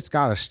fun, but it's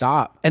got to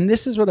stop. And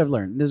this is what I've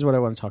learned. This is what I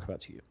want to talk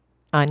about to you.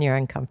 On your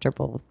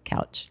uncomfortable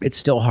couch. It's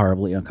still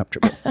horribly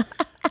uncomfortable.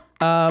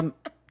 I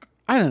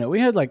don't know.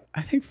 We had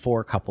I think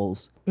 4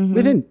 couples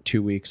within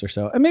 2 weeks or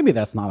so. And maybe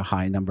that's not a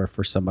high number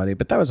for somebody,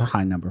 but that was a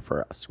high number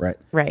for us, right?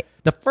 Right.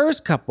 The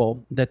first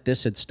couple that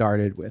this had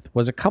started with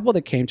was a couple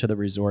that came to the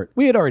resort.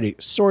 We had already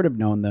sort of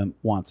known them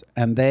once,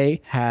 and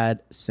they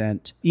had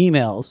sent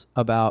emails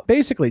about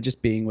basically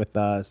just being with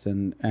us.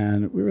 And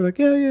we were like,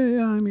 yeah. I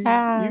mean, you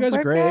guys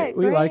are great.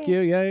 We like you.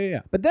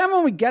 Yeah. But then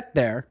when we get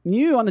there,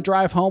 you on the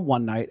drive home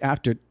one night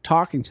after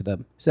talking to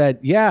them said,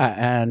 yeah.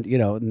 And,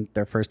 in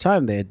their first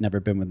time, they had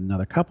never been with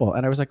another couple.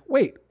 And I was like,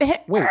 wait.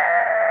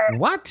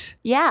 What?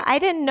 Yeah, I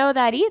didn't know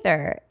that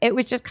either. It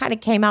was just kind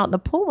of came out in the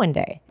pool one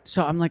day.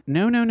 So I'm like,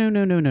 no.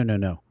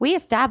 We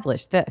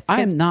established this.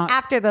 I am not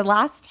after the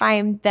last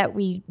time that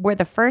we were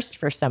the first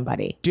for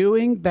somebody.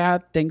 doing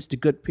bad things to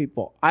good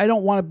people. I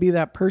don't want to be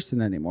that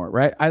person anymore,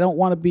 right? I don't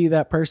want to be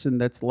that person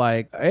that's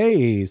like,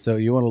 hey, so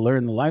you want to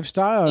learn the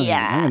lifestyle?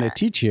 Yeah. I'm going to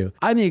teach you.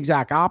 I'm the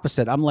exact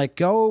opposite. I'm like,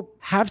 go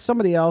have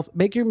somebody else,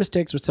 make your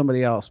mistakes with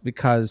somebody else,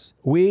 because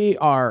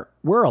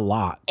we're a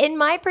lot. In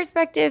my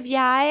perspective,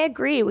 yeah, I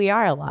agree. We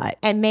are a lot.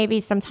 And maybe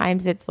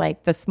sometimes it's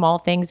like the small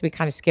things we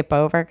kind of skip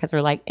over because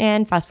we're like,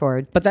 and fast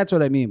forward. But that's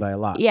what I mean by a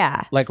lot.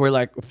 Yeah. Like we're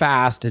like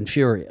fast and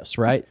furious,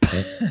 right?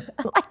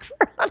 Like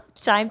we're on a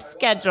time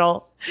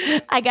schedule.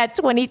 I got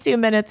 22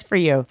 minutes for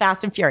you.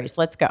 Fast and furious.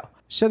 Let's go.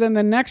 So then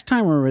the next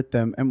time we're with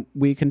them, and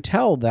we can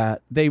tell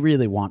that they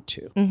really want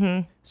to.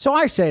 Mm-hmm. So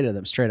I say to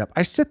them straight up,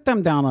 I sit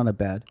them down on a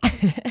bed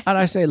and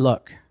I say,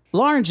 look,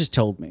 Lauren just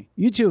told me,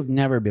 you two have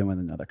never been with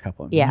another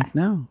couple. I'm Yeah. like,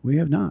 no, we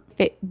have not.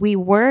 If we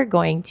were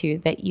going to,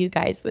 that you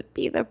guys would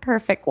be the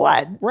perfect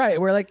one. Right.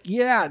 We're like,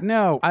 yeah,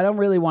 no, I don't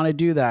really want to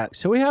do that.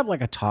 So we have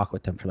a talk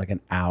with them for an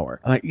hour.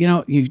 I'm like,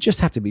 you just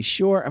have to be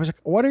sure. I was like,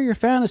 what are your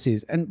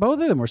fantasies? And both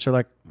of them were sort of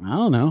like, I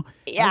don't know.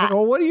 Yeah. I was like,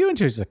 well, what are you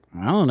into? She's like,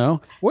 I don't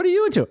know. What are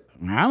you into?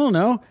 I don't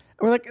know. And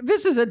we're like,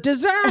 this is a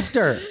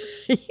disaster.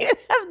 You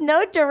have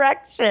no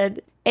direction.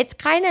 It's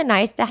kind of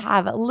nice to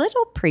have a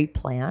little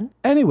pre-plan.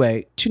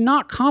 Anyway, to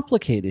not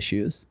complicate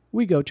issues,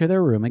 we go to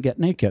their room and get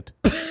naked.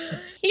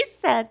 He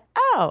said,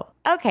 oh,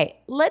 okay,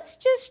 let's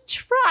just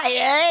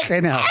try it. I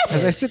know.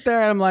 As I sit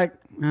there and I'm like,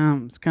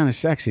 it's kind of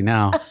sexy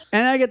now.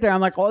 And I get there,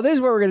 I'm like, well, this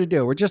is what we're going to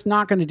do. We're just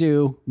not going to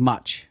do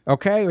much.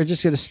 Okay. We're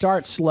just going to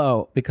start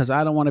slow because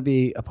I don't want to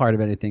be a part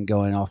of anything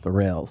going off the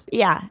rails.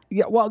 Yeah.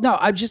 Yeah. Well, no,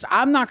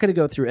 I'm not going to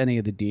go through any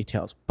of the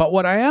details. But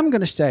what I am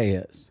going to say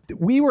is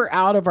we were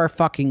out of our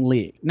fucking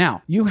league.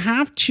 Now, you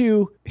have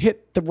to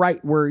hit the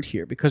right word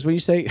here, because when you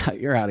say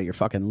you're out of your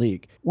fucking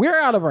league, we're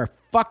out of our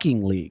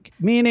fucking league,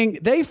 meaning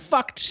they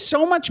fucked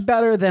so much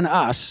better than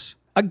us.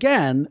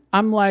 Again,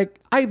 I'm like,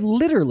 I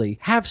literally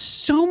have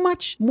so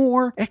much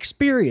more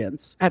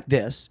experience at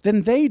this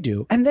than they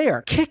do, and they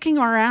are kicking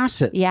our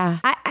asses. Yeah.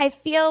 I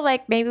feel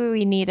like maybe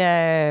we need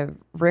a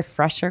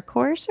refresher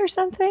course or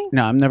something.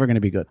 No, I'm never going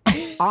to be good.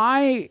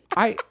 I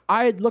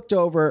had looked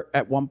over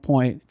at one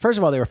point. First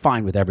of all, they were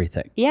fine with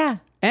everything. Yeah.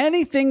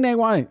 Anything they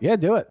wanted. Yeah,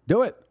 do it.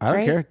 Do it. I don't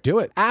Right. care. Do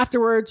it.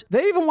 Afterwards,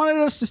 they even wanted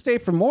us to stay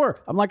for more.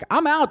 I'm like,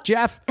 I'm out,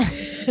 Jeff.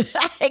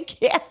 I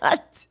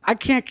can't. I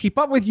can't keep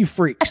up with you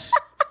freaks.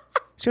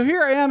 So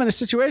here I am in a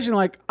situation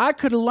like I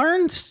could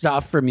learn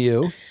stuff from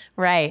you.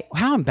 Right.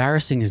 How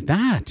embarrassing is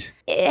that?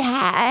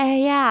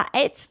 Yeah.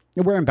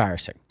 We're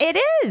embarrassing. It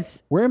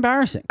is. We're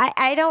embarrassing.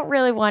 I don't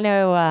really want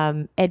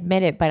to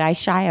admit it, but I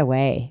shy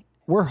away.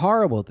 we're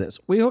horrible at this.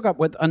 We hook up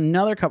with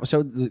another couple.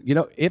 So,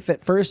 if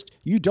at first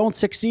you don't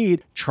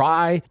succeed,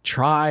 try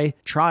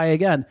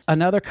again.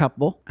 Another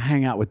couple,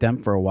 hang out with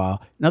them for a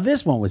while. Now,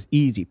 this one was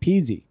easy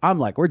peasy. I'm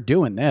like, we're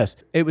doing this.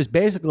 It was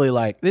basically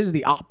like, this is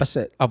the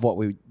opposite of what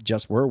we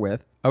just were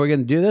with. Are we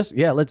going to do this?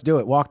 Yeah, let's do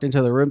it. Walked into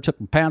the room, took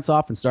my pants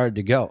off, and started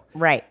to go.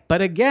 Right.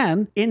 But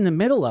again, in the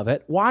middle of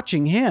it,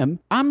 watching him,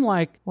 I'm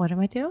like, what am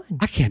I doing?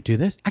 I can't do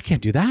this. I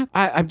can't do that.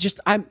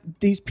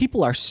 These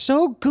people are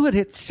so good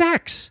at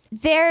sex.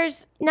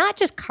 There's not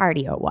just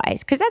cardio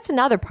wise, because that's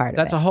another part of it.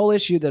 That's a whole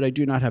issue that I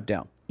do not have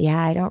down.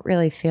 Yeah, I don't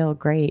really feel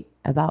great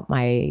about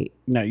my...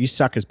 No, you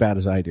suck as bad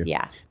as I do.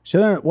 Yeah. So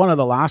then one of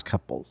the last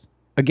couples,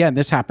 again,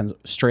 this happens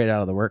straight out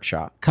of the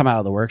workshop. Come out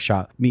of the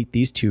workshop, meet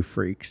these two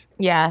freaks.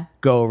 Yeah.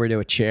 Go over to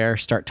a chair,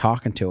 start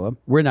talking to them.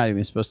 We're not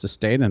even supposed to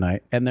stay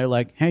tonight. And they're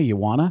like, hey, you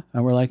wanna?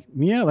 And we're like,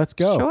 yeah, let's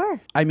go. Sure.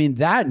 I mean,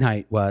 that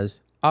night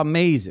was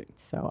amazing.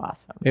 So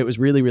awesome. It was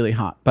really, really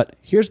hot. But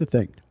here's the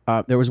thing.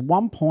 There was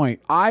one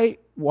point I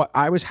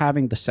was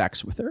having the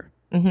sex with her,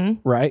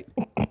 right?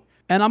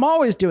 And I'm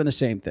always doing the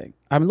same thing.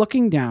 I'm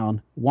looking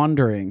down,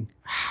 wondering,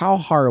 how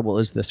horrible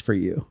is this for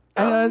you?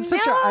 And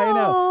I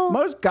know.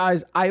 Most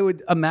guys, I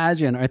would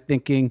imagine, are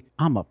thinking,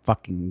 I'm a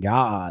fucking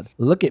god.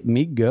 Look at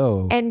me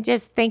go. And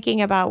just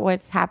thinking about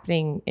what's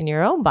happening in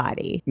your own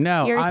body.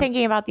 No, You're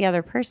thinking about the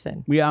other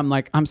person. Yeah, I'm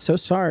like, I'm so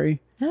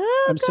sorry.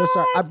 I'm so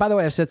sorry. By the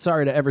way, I've said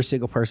sorry to every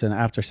single person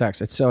after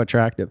sex. It's so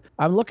attractive.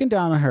 I'm looking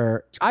down at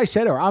her. I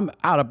said to her, I'm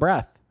out of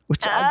breath.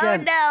 Which,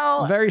 again,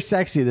 very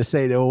sexy to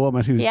say to a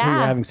woman who you're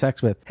having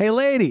sex with. Hey,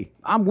 lady,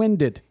 I'm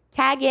winded.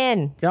 Tag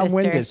in, Yeah, I'm sister.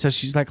 winded. So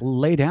she's like,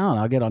 lay down.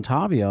 I'll get on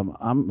top of you.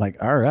 I'm like,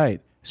 all right.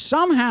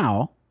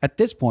 Somehow, at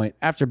this point,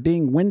 after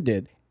being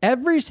winded,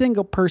 every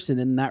single person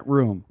in that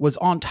room was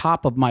on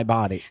top of my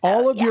body.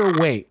 All of your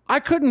weight. I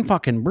couldn't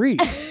fucking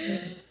breathe.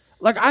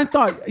 Like, I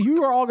thought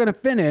you were all going to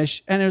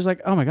finish. And it was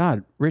like, oh my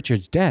God,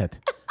 Richard's dead.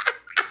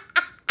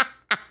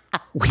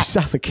 We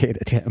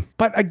suffocated him.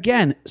 But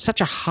again,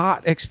 such a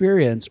hot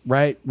experience,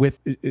 right? With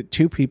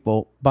two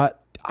people.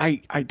 But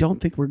I don't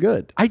think we're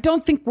good. I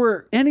don't think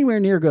we're anywhere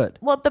near good.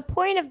 Well, the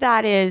point of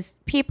that is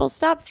people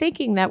stop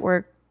thinking that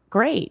we're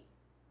great.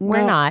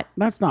 We're No, not.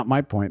 That's not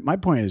my point. My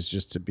point is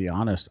just to be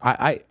honest.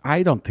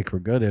 I don't think we're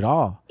good at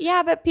all.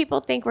 Yeah, but people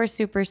think we're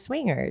super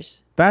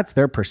swingers. That's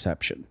their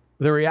perception.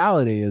 The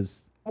reality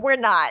is We're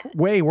not.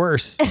 way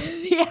worse.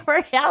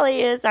 The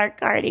reality is our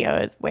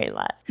cardio is way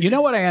less. You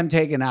know what I am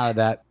taking out of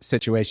that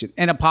situation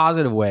in a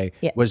positive way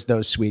was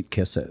those sweet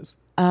kisses.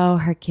 Oh,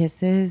 her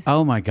kisses.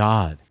 Oh my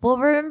God. Well,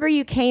 remember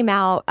you came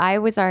out. I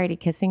was already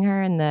kissing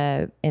her in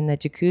the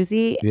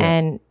jacuzzi,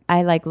 and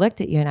I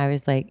looked at you and I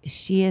was like,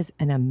 she is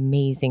an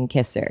amazing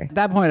kisser. At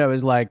that point, I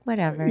was like,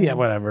 Whatever. Yeah,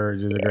 whatever.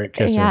 She's a great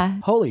kisser. Yeah.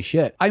 Holy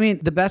shit. I mean,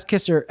 the best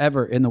kisser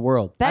ever in the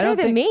world. I Better don't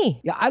than think- me.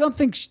 Yeah, I don't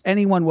think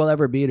anyone will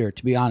ever beat her,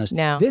 to be honest.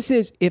 No. This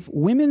is, if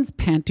women's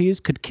panties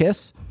could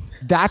kiss,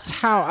 that's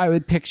how I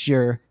would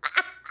picture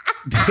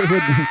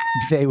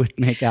they would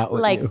make out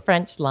with you.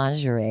 French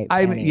lingerie.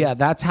 I mean, panties. yeah,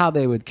 that's how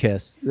they would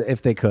kiss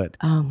if they could.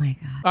 Oh my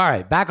God. All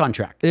right, back on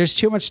track. There's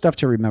too much stuff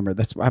to remember.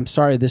 I'm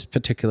sorry this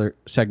particular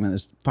segment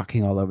is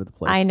fucking all over the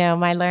place. I know.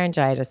 My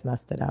laryngitis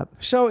messed it up.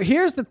 So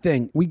here's the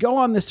thing. We go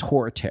on this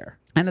horror tear.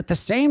 And at the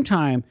same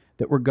time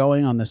that we're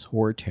going on this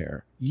horror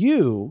tear,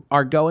 you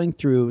are going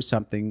through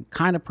something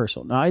kind of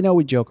personal. Now, I know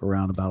we joke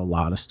around about a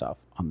lot of stuff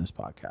on this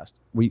podcast.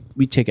 We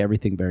take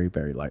everything very,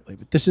 very lightly.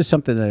 But this is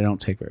something that I don't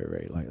take very,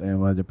 very lightly. I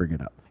wanted to bring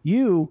it up.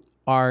 You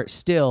are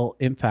still,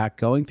 in fact,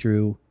 going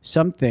through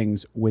some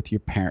things with your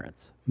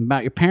parents.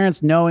 About your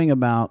parents knowing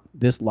about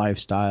this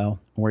lifestyle,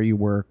 where you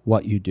work,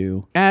 what you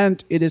do.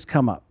 And it has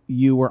come up.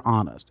 You were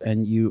honest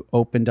and you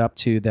opened up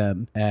to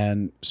them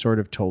and sort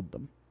of told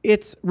them.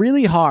 It's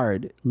really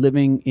hard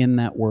living in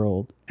that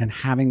world and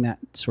having that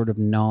sort of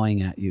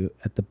gnawing at you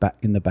at the back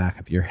in the back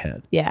of your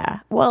head. Yeah.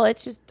 Well,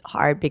 it's just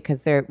hard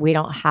because we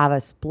don't have a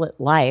split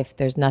life.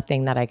 There's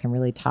nothing that I can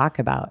really talk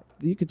about.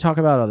 You could talk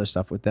about other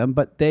stuff with them,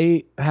 but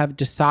they have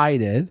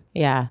decided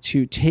Yeah.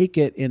 to take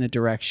it in a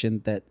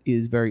direction that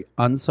is very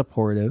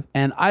unsupportive.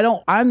 And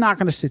I'm not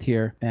going to sit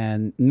here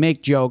and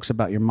make jokes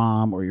about your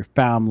mom or your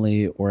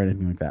family or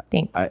anything like that.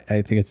 Thanks.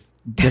 I think it's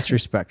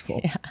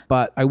disrespectful.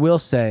 But I will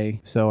say,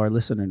 so our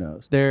listener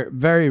knows, they're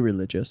very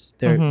religious.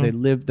 They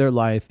live their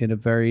life in a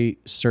very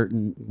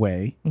certain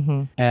way.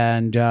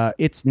 And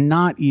it's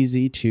not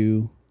easy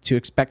to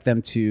expect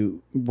them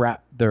to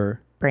wrap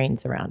their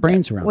brains around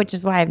it. Which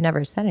is why I've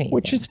never said anything.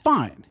 Which is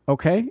fine.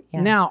 Okay.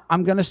 Yeah. Now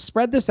I'm going to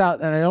spread this out,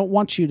 and I don't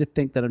want you to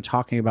think that I'm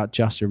talking about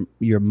just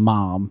your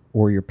mom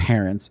or your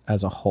parents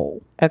as a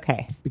whole,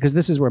 Okay. because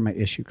this is where my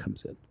issue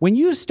comes in. When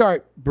you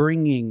start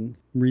bringing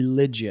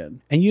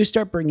religion and you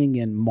start bringing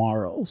in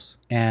morals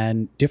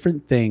and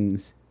different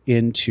things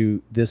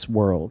into this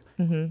world,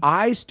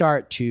 I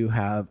start to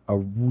have a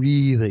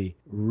really,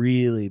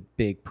 really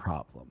big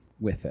problem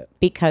with it.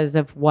 Because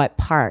of what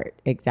part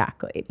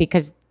exactly?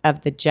 Because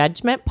of the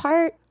judgment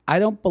part? I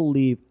don't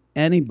believe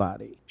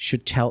anybody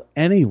should tell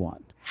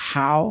anyone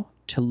how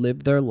to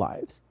live their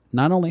lives,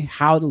 not only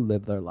how to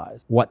live their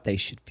lives, what they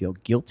should feel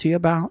guilty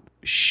about,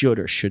 should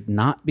or should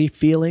not be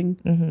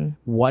feeling,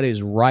 what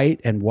is right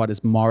and what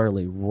is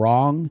morally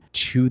wrong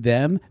to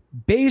them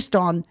based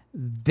on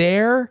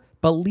their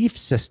belief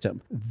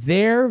system,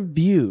 their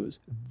views,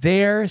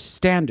 their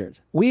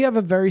standards. We have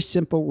a very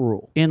simple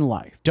rule in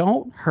life.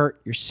 Don't hurt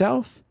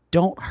yourself.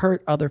 Don't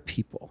hurt other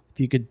people. If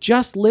you could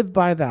just live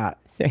by that,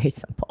 It's very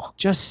simple.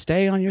 just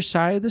stay on your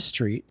side of the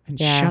street and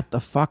Yeah. shut the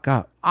fuck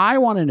up. I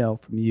want to know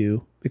from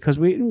you, because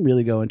we didn't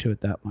really go into it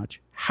that much.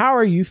 How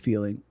are you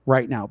feeling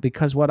right now?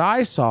 Because what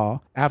I saw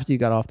after you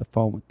got off the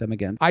phone with them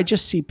again, I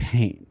just see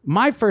pain.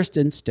 My first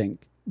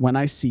instinct when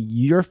I see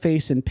your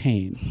face in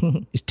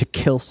pain is to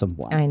kill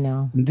someone. I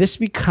know. And this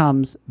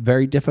becomes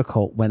very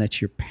difficult when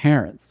it's your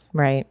parents.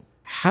 Right.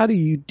 How do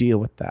you deal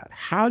with that?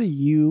 How do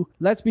you,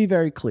 let's be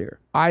very clear.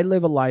 I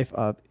live a life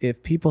of,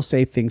 if people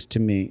say things to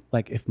me,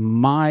 like if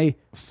my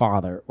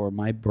father or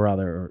my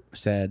brother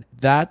said,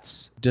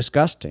 that's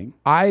disgusting,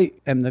 I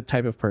am the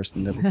type of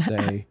person that would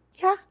say,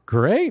 Yeah.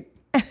 great.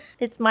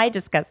 It's my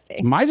disgusting.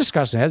 It's my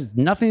disgusting. It has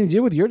nothing to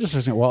do with your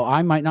disgusting. Well,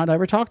 I might not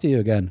ever talk to you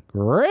again.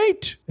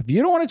 Great. If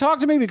you don't want to talk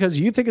to me because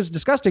you think it's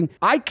disgusting,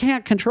 I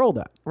can't control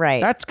that.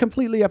 Right. That's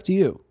completely up to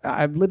you.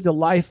 I've lived a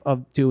life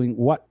of doing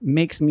what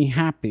makes me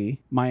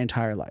happy my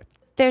entire life.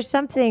 There's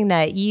something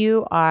that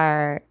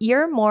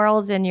your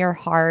morals and your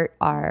heart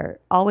are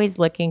always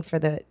looking for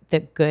the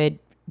good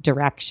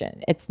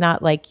direction. It's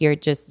not like you're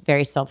just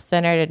very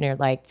self-centered and you're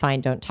like,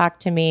 fine, don't talk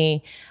to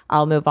me.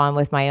 I'll move on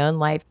with my own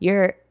life.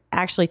 You're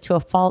actually, to a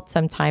fault,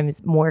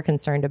 sometimes more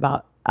concerned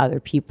about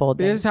other people.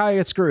 This is how I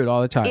get screwed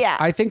all the time. Yeah.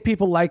 I think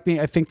people like me.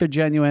 I think they're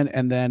genuine.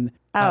 And then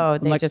I'm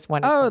they like, just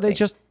wanted oh, something.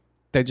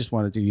 they just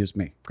wanted to use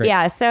me. Great.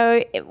 Yeah.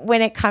 So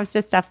when it comes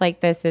to stuff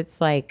like this,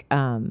 it's like,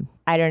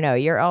 I don't know.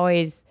 You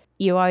always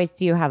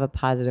do have a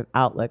positive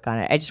outlook on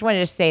it. I just wanted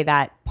to say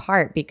that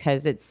part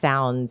because it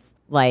sounds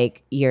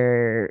like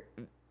you're,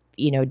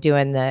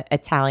 doing the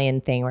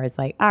Italian thing where it's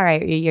like, all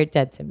right, you're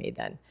dead to me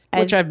then.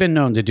 Which I've been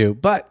known to do.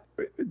 But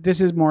this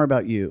is more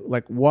about you.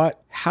 Like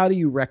how do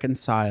you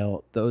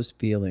reconcile those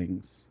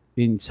feelings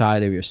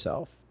inside of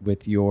yourself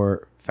with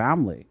your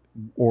family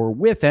or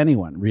with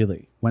anyone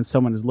really, when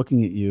someone is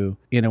looking at you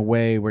in a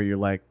way where you're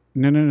like,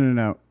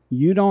 no.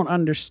 You don't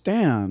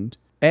understand,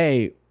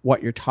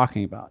 what you're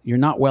talking about. You're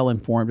not well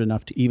informed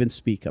enough to even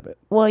speak of it.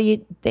 Well,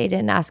 they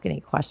didn't ask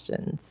any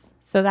questions.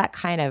 So that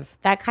kind of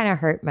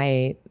hurt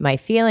my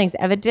feelings.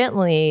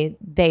 Evidently,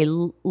 they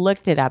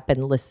looked it up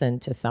and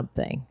listened to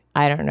something.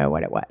 I don't know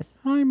what it was.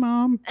 Hi,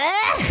 Mom.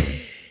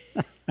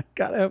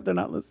 God, I hope they're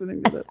not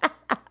listening to this.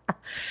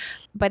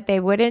 But they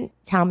wouldn't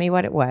tell me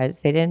what it was.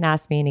 They didn't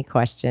ask me any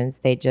questions.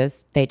 They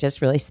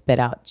just really spit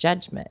out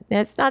judgment.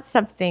 And it's not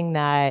something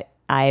that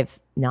I've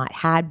not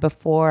had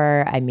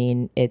before. I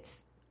mean,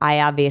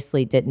 I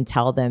obviously didn't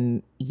tell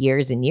them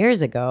years and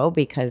years ago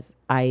because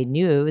I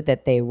knew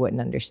that they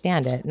wouldn't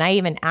understand it. And I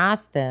even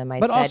asked them,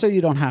 But also you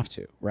don't have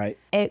to, right?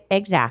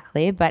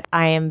 Exactly. But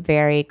I am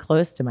very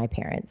close to my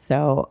parents.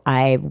 So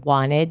I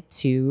wanted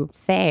to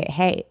say,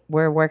 hey,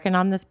 we're working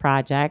on this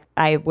project.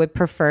 I would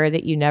prefer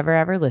that you never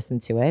ever listen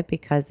to it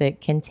because it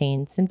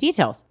contains some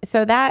details.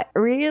 So that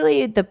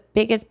really the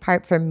biggest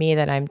part for me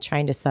that I'm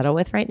trying to settle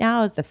with right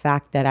now is the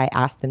fact that I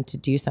asked them to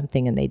do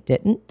something and they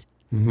didn't.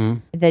 Mm-hmm.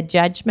 The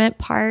judgment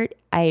part,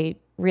 I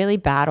really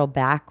battle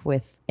back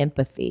with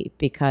empathy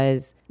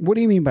because... What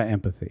do you mean by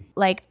empathy?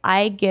 Like,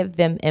 I give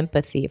them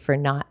empathy for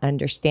not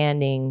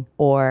understanding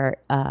or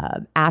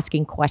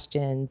asking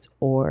questions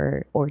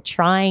or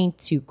trying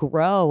to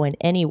grow in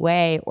any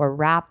way or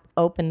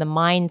open the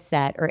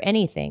mindset or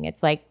anything.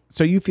 It's like...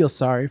 So you feel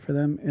sorry for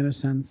them in a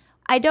sense?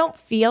 I don't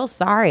feel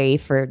sorry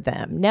for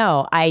them.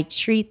 No, I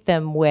treat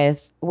them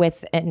with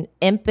an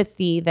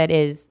empathy that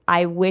is,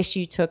 I wish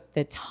you took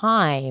the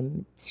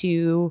time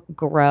to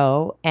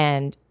grow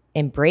and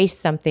embrace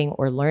something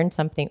or learn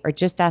something or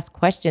just ask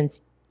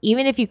questions,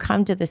 even if you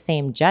come to the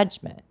same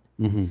judgment.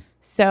 Mm-hmm.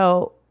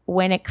 So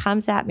when it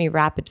comes at me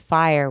rapid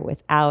fire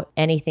without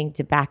anything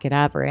to back it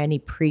up or any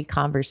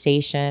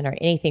pre-conversation or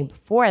anything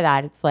before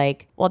that, it's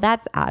like, well,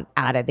 that's out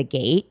of the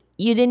gate.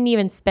 You didn't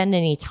even spend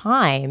any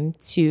time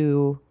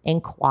to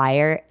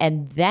inquire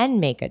and then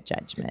make a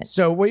judgment.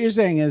 So what you're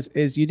saying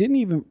is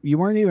you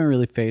weren't even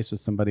really faced with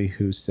somebody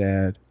who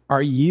said,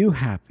 "Are you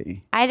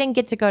happy?" I didn't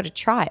get to go to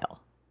trial,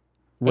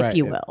 if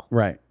you will.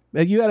 Right.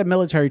 You had a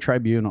military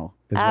tribunal.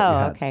 Is what you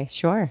had. Okay.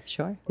 Sure.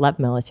 Love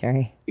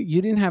military.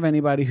 You didn't have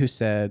anybody who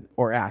said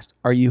or asked,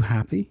 "Are you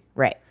happy?"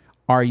 Right.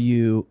 Are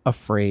you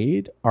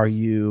afraid? Are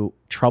you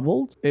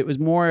troubled? It was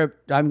more of,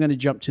 I'm going to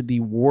jump to the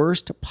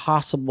worst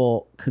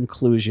possible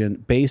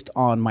conclusion based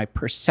on my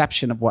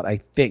perception of what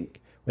I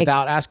think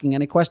without asking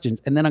any questions.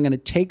 And then I'm going to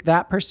take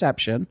that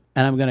perception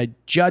and I'm going to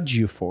judge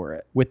you for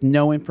it with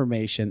no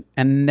information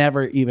and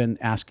never even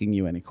asking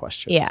you any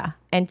questions. Yeah.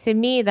 And to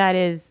me,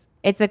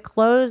 it's a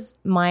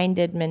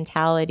closed-minded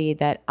mentality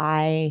that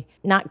I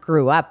not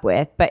grew up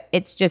with, but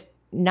it's just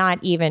not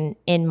even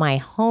in my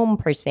home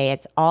per se.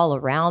 It's all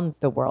around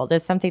the world.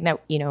 It's something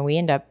that, we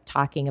end up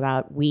talking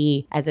about,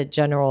 we as a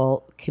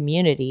general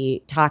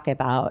community talk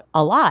about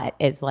a lot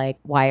is like,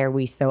 why are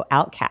we so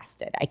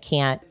outcasted? I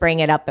can't bring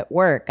it up at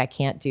work. I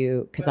can't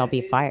do, because I'll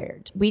be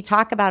fired. We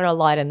talk about it a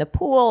lot in the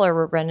pool, or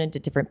we're running into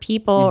different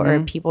people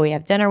or people we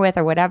have dinner with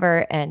or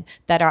whatever, and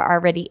that are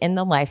already in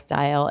the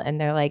lifestyle.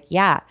 And they're like,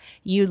 yeah,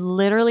 you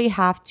literally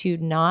have to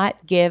not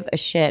give a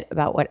shit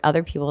about what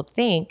other people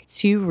think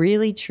to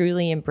really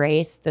truly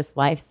embrace this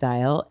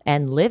lifestyle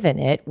and live in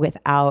it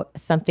without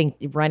something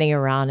running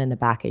around in the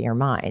back of your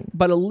mind.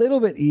 But a little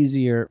bit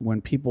easier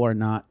when people are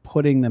not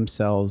putting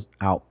themselves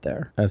out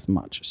there as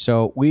much.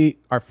 So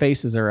our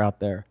faces are out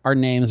there, our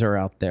names are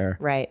out there.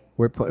 Right.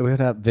 We put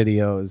out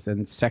videos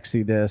and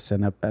sexy this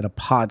and a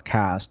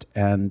podcast,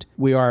 and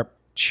we are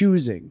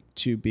choosing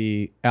to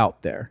be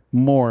out there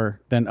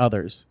more than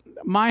others.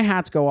 My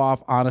hats go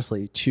off,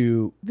 honestly,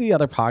 to the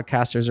other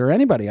podcasters or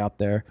anybody out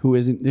there who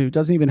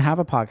doesn't even have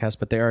a podcast,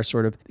 but they are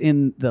sort of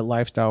in the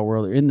lifestyle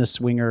world or in the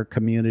swinger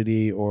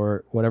community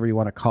or whatever you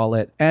want to call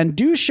it, and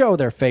do show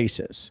their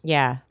faces.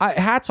 Yeah.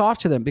 Hats off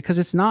to them, because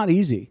it's not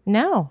easy.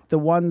 No. The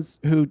ones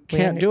who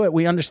can't do it,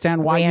 we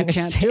understand why you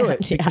can't do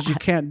it, because you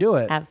can't do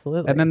it.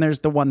 Absolutely. And then there's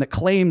the one that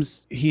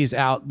claims he's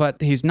out, but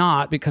he's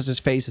not because his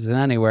face isn't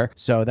anywhere.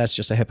 So that's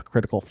just a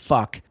hypocritical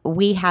fuck.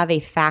 We have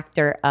a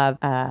factor of,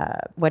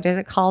 what is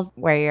it called?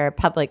 Where you're a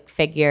public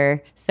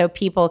figure, so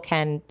people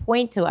can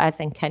point to us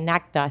and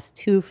connect us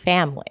to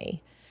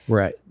family.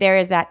 Right. There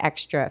is that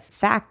extra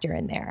factor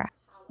in there.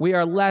 We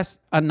are less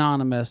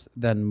anonymous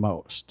than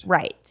most.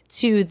 Right.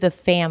 To the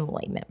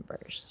family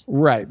members.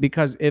 Right.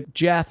 Because if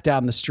Jeff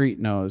down the street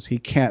knows, he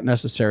can't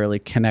necessarily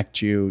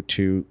connect you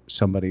to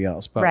somebody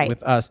else. But right.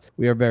 With us,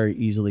 we are very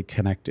easily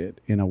connected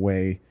in a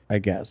way, I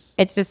guess.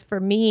 It's just, for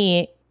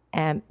me,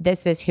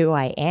 this is who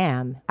I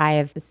am. I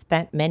have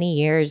spent many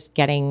years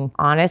getting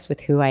honest with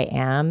who I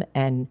am,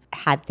 and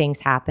had things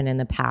happen in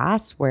the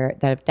past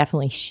that have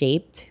definitely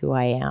shaped who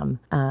I am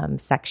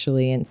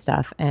sexually and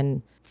stuff.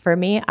 And for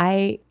me,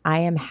 I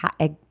am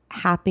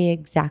happy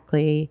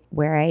exactly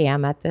where I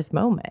am at this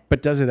moment.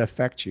 But does it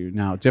affect you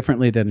now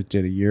differently than it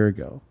did a year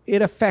ago?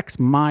 It affects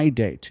my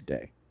day to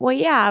day. Well,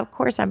 yeah, of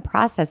course I'm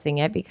processing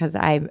it, because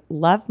I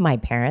love my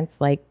parents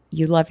like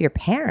you love your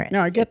parents.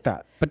 No, I get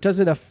that. But does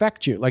it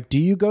affect you? Like, do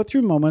you go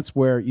through moments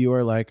where you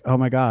are like, oh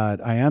my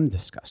God, I am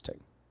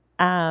disgusting?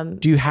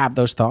 Do you have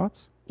those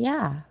thoughts?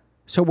 Yeah.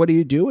 So what do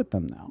you do with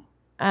them now?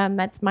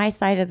 That's my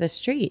side of the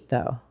street,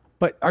 though.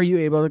 But are you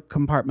able to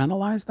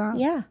compartmentalize that?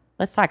 Yeah.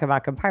 Let's talk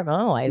about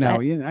compartmentalize.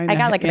 No, I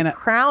got like a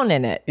crown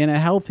in it. In a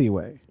healthy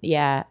way.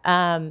 Yeah.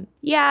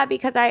 Yeah,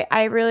 because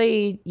I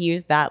really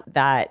use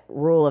that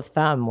rule of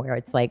thumb where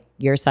it's like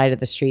your side of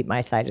the street,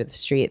 my side of the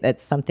street.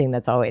 That's something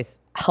that's always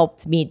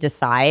helped me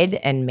decide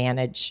and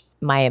manage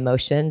my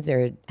emotions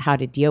or how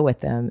to deal with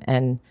them.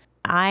 And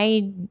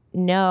I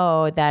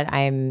know that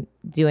I'm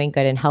doing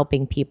good and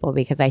helping people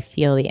because I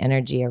feel the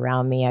energy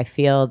around me. I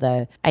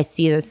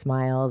see the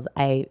smiles.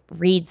 I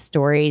read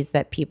stories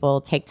that people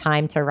take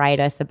time to write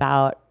us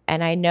about.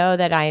 And I know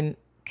that I'm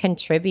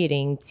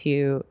contributing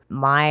to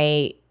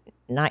my,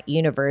 not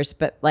universe,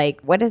 but like,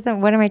 what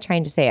am I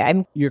trying to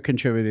say? You're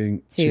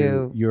contributing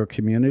to your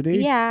community?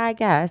 Yeah, I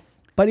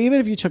guess. But even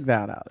if you took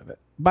that out of it,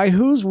 by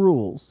whose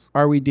rules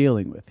are we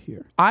dealing with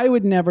here? I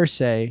would never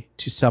say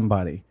to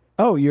somebody,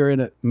 oh, you're in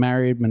a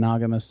married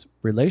monogamous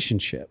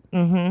relationship.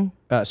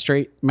 Mm-hmm.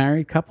 Straight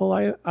married couple,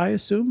 I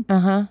assume?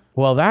 Uh-huh.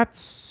 Well,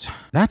 that's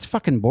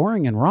fucking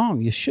boring and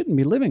wrong. You shouldn't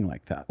be living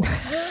like that.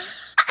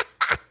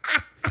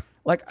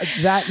 Like,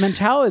 that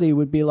mentality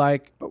would be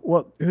like,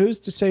 well, who's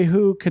to say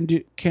who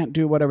can't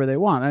do whatever they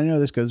want? I know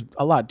this goes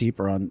a lot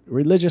deeper on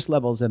religious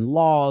levels and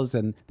laws,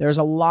 and there's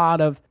a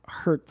lot of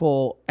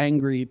hurtful,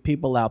 angry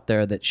people out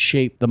there that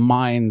shape the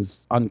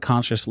minds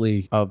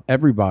unconsciously of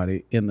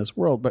everybody in this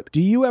world. But do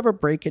you ever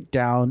break it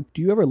down?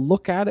 Do you ever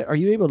look at it? Are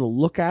you able to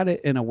look at it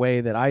in a way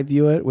that I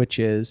view it, which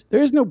is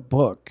there is no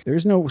book, there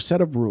is no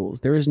set of rules,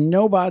 there is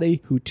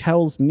nobody who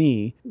tells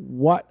me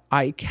what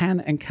I can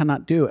and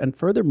cannot do, and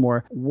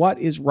furthermore, what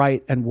is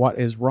right and what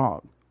is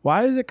wrong.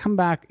 Why does it come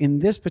back in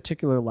this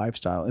particular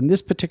lifestyle, in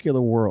this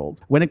particular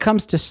world, when it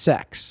comes to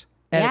sex?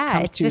 And yeah, it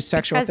comes it's to just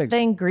sexual because things. the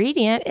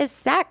ingredient is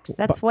sex.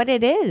 That's what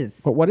it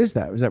is. But what is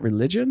that? Is that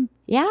religion?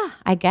 Yeah,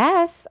 I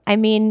guess. I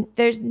mean,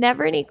 there's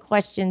never any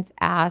questions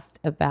asked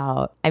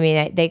about,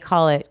 they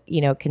call it,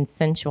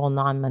 consensual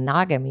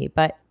non-monogamy,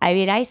 but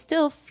I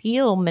still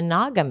feel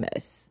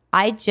monogamous.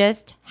 I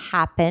just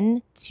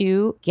happen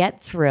to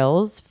get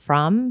thrills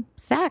from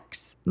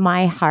sex.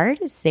 My heart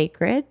is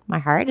sacred. My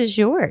heart is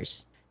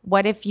yours.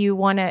 What if you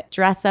want to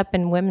dress up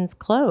in women's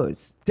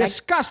clothes?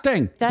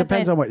 Disgusting.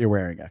 Depends on what you're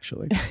wearing,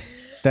 actually.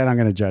 Then I'm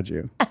going to judge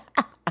you.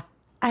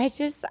 I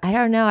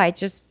don't know. I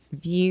just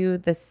view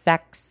the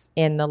sex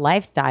in the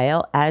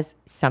lifestyle as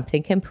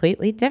something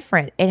completely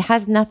different. It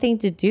has nothing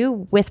to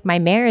do with my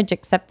marriage,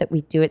 except that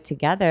we do it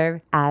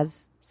together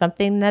as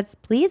something that's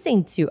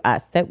pleasing to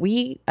us, that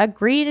we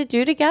agree to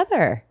do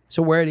together.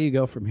 So where do you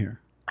go from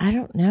here? I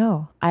don't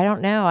know.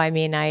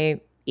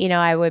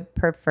 I would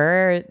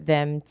prefer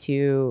them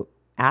to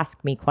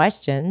ask me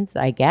questions,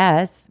 I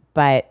guess.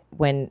 But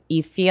when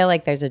you feel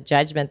like there's a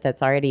judgment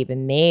that's already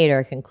been made or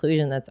a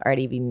conclusion that's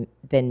already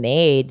been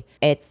made,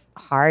 it's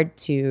hard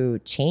to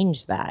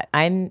change that.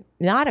 I'm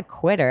not a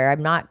quitter.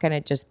 I'm not going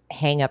to just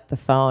hang up the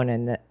phone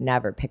and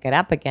never pick it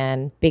up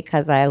again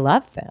because I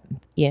love them.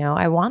 You know,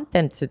 I want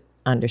them to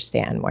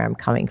understand where I'm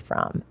coming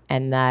from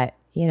and that,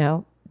 you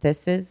know,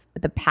 this is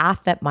the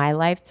path that my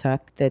life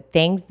took. The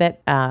things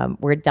that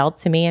were dealt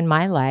to me in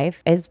my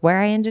life is where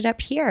I ended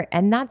up here.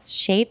 And that's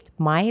shaped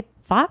my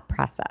thought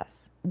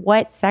process.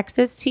 What sex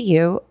is to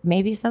you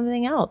may be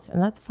something else, and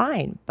that's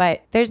fine.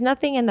 But there's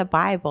nothing in the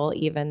Bible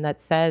even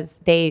that says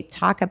they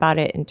talk about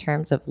it in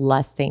terms of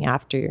lusting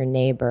after your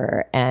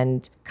neighbor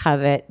and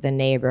covet the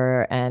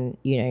neighbor. And,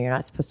 you know, you're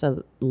not supposed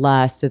to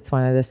lust. It's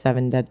one of the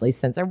 7 deadly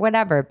sins or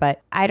whatever.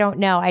 But I don't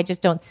know. I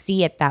just don't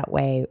see it that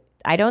way.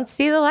 I don't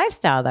see the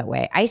lifestyle that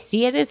way. I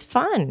see it as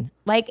fun.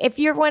 Like if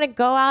you want to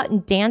go out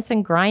and dance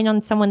and grind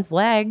on someone's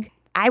leg,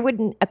 I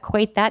wouldn't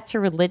equate that to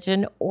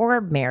religion or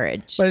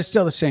marriage. But it's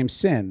still the same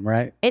sin,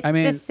 right? It's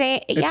the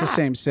same. It's the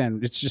same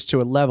sin. It's just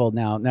to a level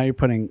now. Now you're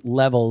putting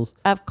levels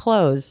of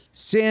clothes.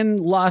 Sin,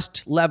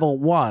 lust, level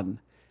 1.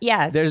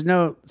 Yes. There's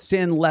no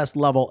sin less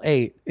level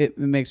 8. It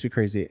makes me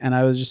crazy. And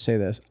I would just say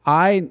this.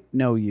 I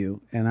know you,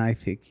 and I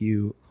think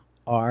you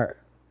are...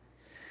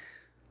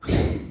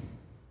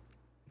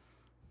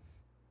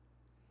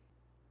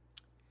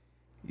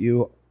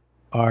 You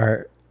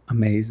are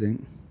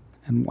amazing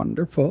and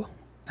wonderful,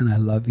 and I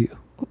love you.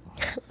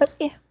 Love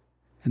you.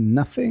 And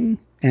nothing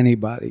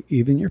anybody,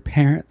 even your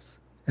parents,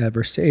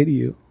 ever say to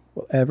you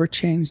will ever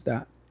change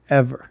that,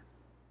 ever.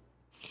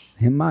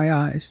 In my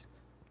eyes.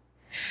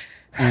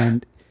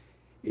 And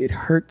it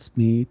hurts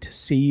me to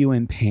see you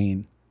in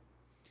pain.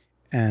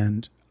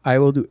 And I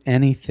will do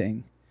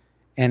anything,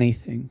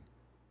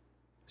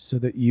 so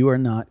that you are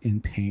not in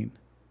pain.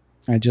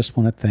 I just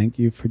want to thank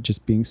you for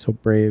just being so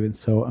brave and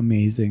so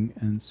amazing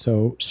and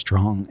so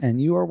strong. And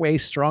you are way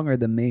stronger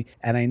than me.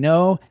 And I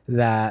know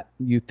that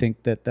you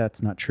think that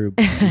that's not true,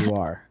 but you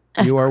are.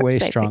 You are way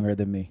stronger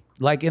than me.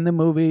 Like in the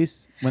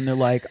movies, when they're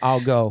like,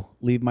 I'll go,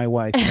 leave my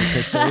wife.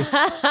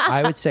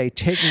 I would say,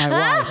 take my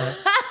wife.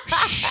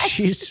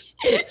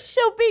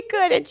 She'll be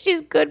good, and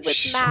she's good with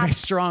she's math. way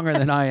stronger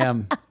than I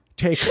am.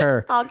 Take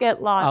her. I'll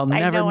get lost.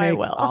 I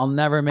will. I'll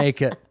never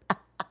make it.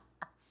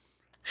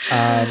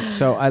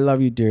 So I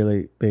love you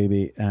dearly,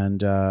 baby.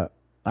 And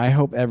I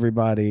hope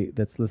everybody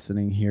that's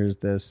listening hears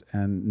this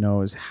and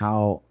knows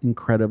how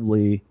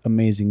incredibly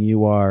amazing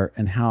you are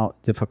and how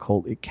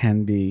difficult it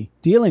can be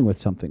dealing with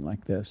something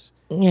like this.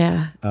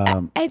 Yeah.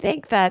 I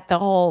think that the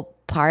whole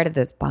part of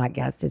this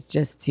podcast is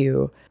just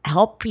to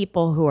help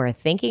people who are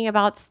thinking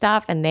about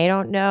stuff and they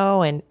don't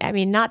know. And I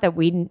mean, not that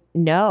we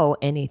know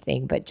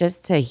anything, but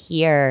just to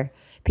hear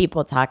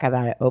people talk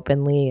about it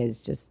openly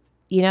is just,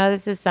 you know,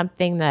 this is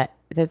something that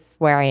this is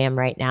where I am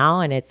right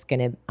now, and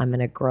I'm going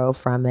to grow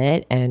from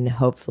it. And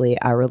hopefully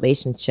our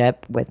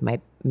relationship with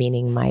my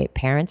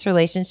parents'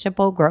 relationship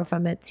will grow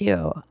from it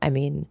too. I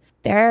mean,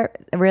 they're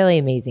really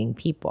amazing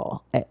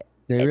people. They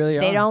really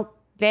are.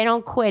 They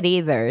don't quit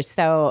either.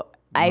 So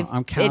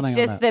I'm counting it's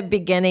just on that. the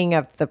beginning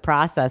of the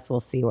process. We'll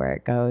see where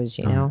it goes,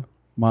 you know?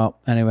 Well,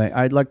 anyway,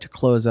 I'd like to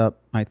close up,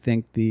 I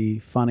think, the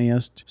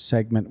funniest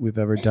segment we've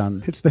ever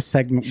done. It's the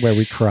segment where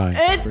we cry.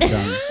 We're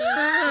done.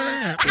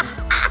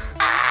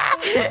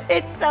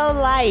 It's so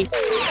light.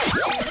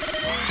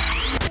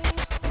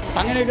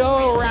 I'm going to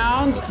go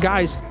around.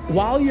 Guys,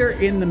 while you're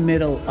in the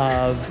middle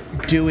of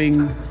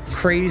doing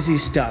crazy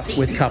stuff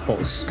with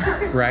couples,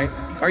 right?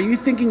 Are you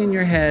thinking in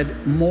your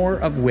head more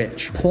of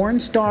which? Porn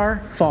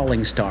star,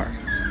 falling star?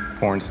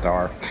 Porn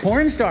star.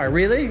 Porn star,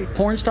 really?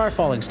 Porn star,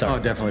 falling star?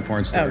 Oh, definitely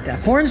porn star. Oh,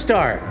 definitely. Porn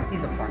star.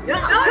 He's a porn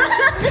star.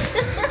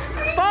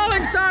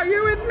 Falling star,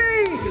 you're with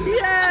me!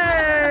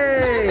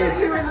 Yay!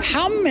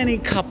 How many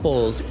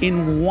couples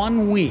in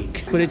 1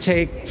 week would it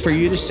take for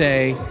you to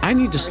say, I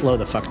need to slow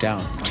the fuck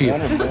down to you?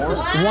 1 or more?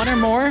 1 or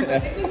more?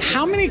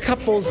 How many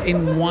couples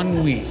in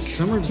 1 week?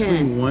 Somewhere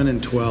between 1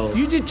 and 12.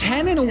 You did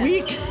 10 in a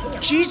week?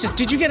 Jesus,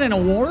 did you get an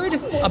award?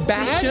 A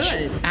badge? We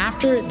should.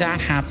 After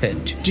that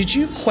happened, did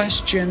you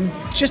question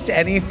just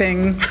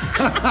anything?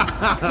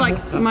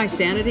 Like my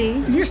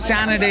sanity? Your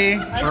sanity?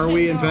 Are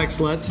we in fact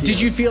sluts?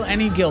 Did you feel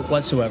any guilt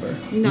whatsoever?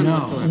 None No.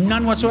 whatsoever.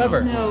 None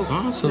whatsoever? No. That's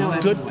awesome.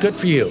 No, Good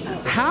for you.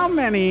 How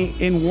many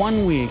in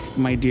 1 week,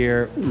 my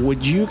dear,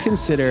 would you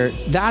consider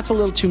that's a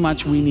little too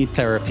much, we need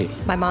therapy?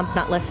 My mom's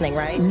not listening,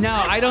 right? No,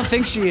 I don't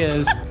think she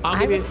is.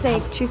 I would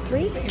say 2,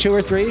 3. 2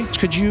 or 3.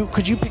 Could you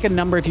pick a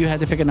number if you had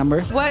to pick a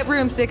number? What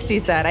room 60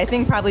 said? I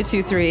think probably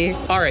 2, 3.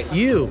 All right,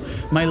 you,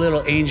 my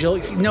little angel.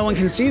 No one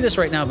can see this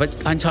right now, but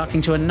I'm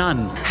talking to a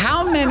nun.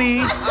 How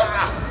many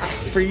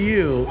for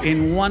you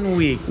in 1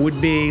 week would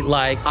be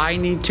like, I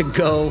need to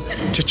go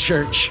to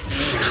church?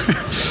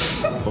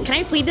 Can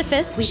I plead the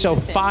fifth? So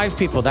 5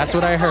 people, that's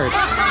what I heard.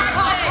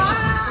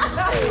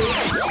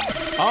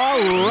 All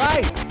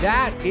right,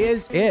 that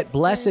is it.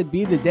 Blessed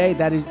be the day.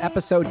 That is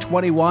episode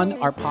 21.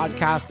 Our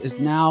podcast is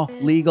now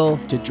legal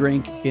to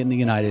drink in the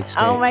United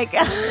States. Oh my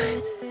God.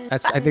 I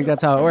think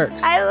that's how it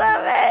works. I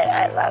love it.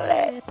 I love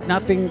it.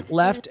 Nothing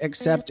left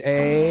except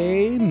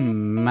a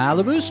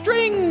Malibu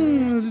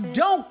Strings.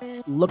 Don't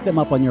look them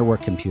up on your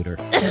work computer.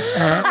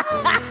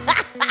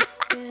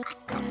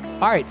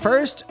 All right,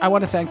 first, I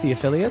want to thank the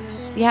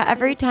affiliates. Yeah,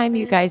 every time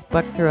you guys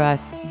book through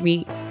us,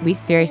 we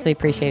seriously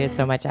appreciate it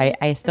so much.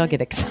 I still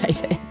get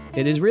excited.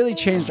 It has really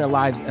changed our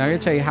lives. And I'm going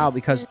to tell you how,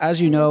 because as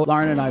you know,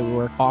 Lauren and I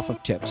work off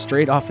of tips,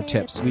 straight off of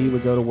tips. We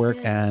would go to work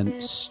and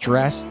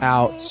stress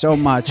out so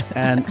much.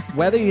 And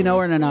whether you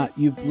know it or not,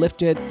 you've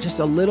lifted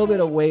just a little bit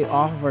of weight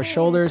off of our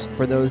shoulders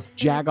for those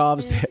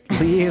jagoffs that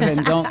leave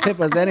and don't tip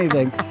us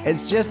anything.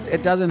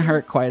 It doesn't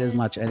hurt quite as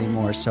much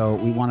anymore. So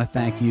we want to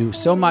thank you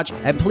so much.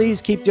 And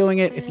please keep doing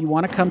it. If you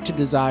want to come to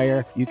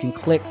Desire, you can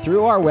click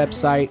through our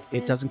website.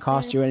 It doesn't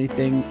cost you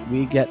anything.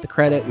 We get the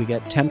credit. We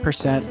get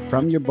 10%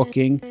 from your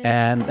booking.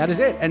 And that is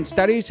it. And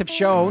studies have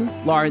shown,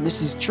 Lauren,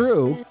 this is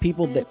true.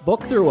 People that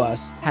book through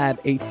us have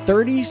a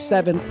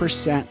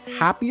 37%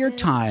 happier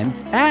time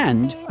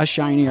and a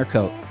shinier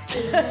coat.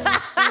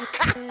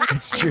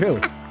 It's true.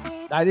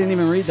 I didn't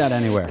even read that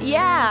anywhere.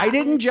 Yeah. I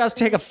didn't just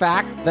take a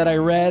fact that I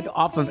read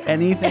off of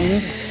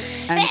anything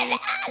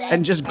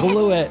and just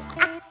glue it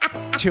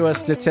to a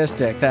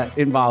statistic that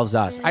involves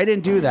us. I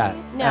didn't do that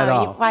at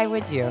all. Why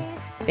would you?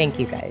 Thank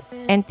you guys.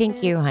 And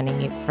thank you,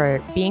 honey,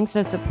 for being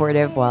so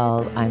supportive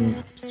while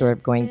I'm sort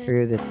of going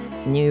through this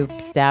new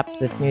step,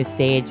 this new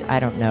stage. I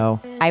don't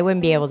know. I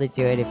wouldn't be able to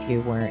do it if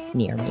you weren't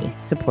near me,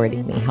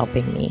 supporting me,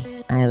 helping me.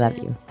 I love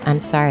you.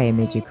 I'm sorry I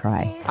made you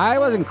cry. I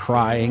wasn't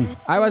crying.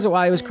 I was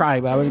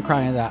crying, but I wasn't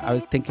crying at that. I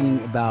was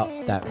thinking about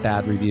that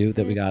bad review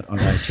that we got on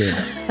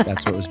iTunes.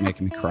 That's what was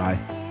making me cry.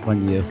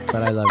 Wasn't you,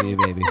 but I love you,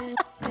 baby.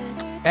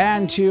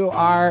 And to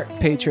our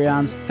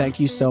Patreons, thank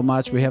you so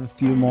much. We have a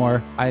few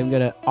more. I'm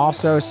going to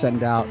also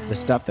send out the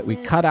stuff that we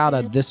cut out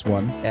of this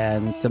one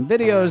and some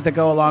videos that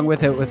go along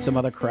with it with some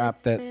other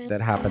crap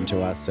that happened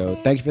to us. So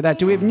thank you for that.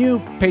 Do we have new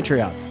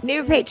Patreons?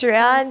 New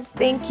Patreons.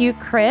 Thank you,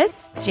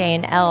 Chris,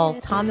 Jane L.,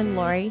 Tom and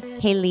Lori,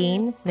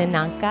 Haleen,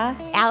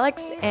 Nananka,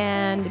 Alex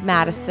and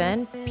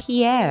Madison,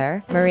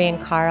 Pierre, Marie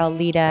and Carl,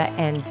 Lita,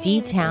 and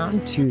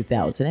D-Town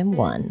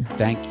 2001.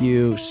 Thank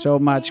you so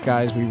much,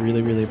 guys. We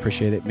really, really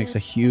appreciate it. It makes a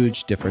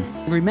huge difference.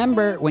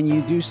 Remember, when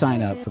you do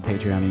sign up for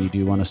Patreon and you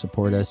do want to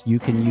support us, you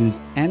can use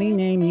any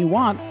name you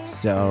want.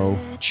 So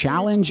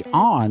challenge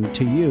on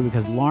to you,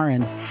 because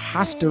Lauren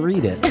has to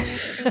read it.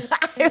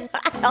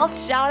 I'll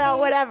shout out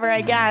whatever, I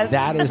guess.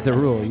 That is the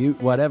rule.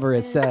 Whatever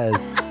it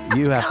says,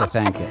 you have to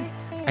thank it.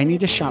 I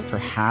need to shop for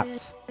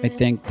hats, I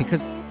think,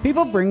 because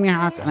people bring me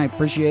hats and I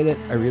appreciate it.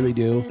 I really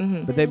do.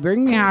 Mm-hmm. But they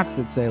bring me hats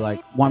that say,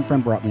 like, one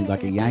friend brought me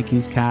like a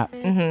Yankees cap.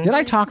 Mm-hmm. Did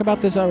I talk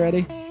about this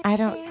already? I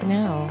don't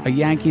know. A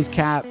Yankees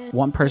cap.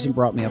 One person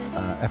brought me a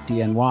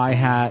FDNY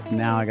hat.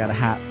 Now I got a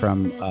hat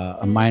from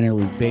a minor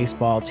league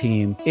baseball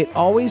team. It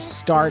always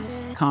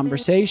starts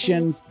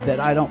conversations that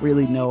I don't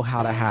really know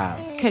how to have.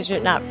 Because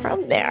you're not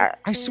from there.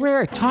 I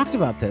swear I talked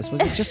about this.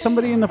 Was it just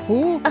somebody in the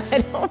pool? I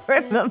don't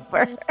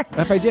remember.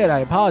 If I did, I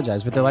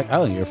apologize. But they're like,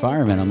 oh, you're a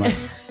fireman. I'm like,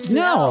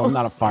 no, I'm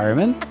not a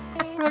fireman.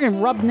 I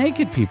fucking rub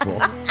naked people.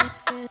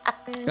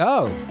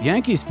 Oh,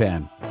 Yankees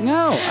fan.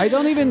 No, I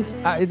don't even,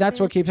 that's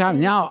what keeps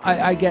happening. Now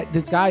I get,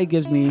 this guy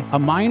gives me a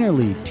minor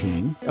league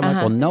team. I'm like,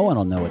 well, no one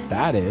will know what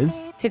that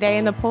is. Today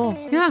in the pool.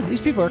 Yeah,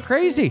 these people are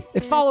crazy. They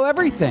follow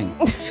everything.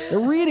 They're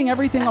reading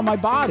everything on my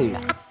body.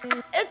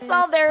 It's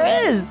all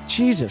there is.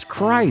 Jesus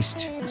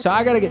Christ. So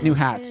I got to get new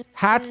hats.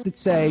 Hats that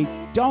say,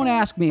 don't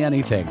ask me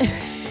anything.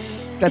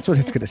 That's what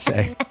it's going to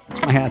say. That's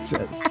what my hat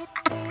says.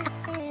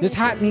 This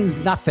hat means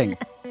nothing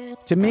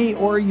to me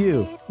or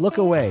you. Look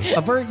away.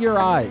 Avert your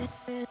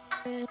eyes.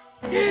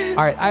 All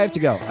right, I have to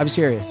go. I'm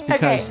serious.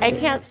 Because okay, I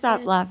can't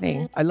stop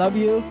laughing. I love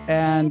you,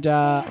 and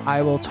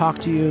I will talk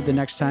to you the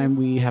next time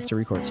we have to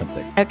record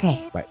something.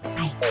 Okay. Bye.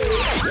 Bye.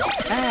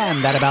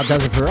 And that about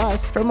does it for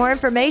us. For more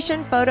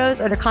information, photos,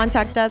 or to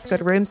contact us, go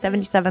to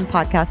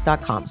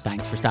room77podcast.com.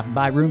 Thanks for stopping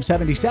by Room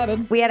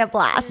 77. We had a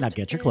blast. Now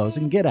get your clothes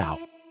and get out.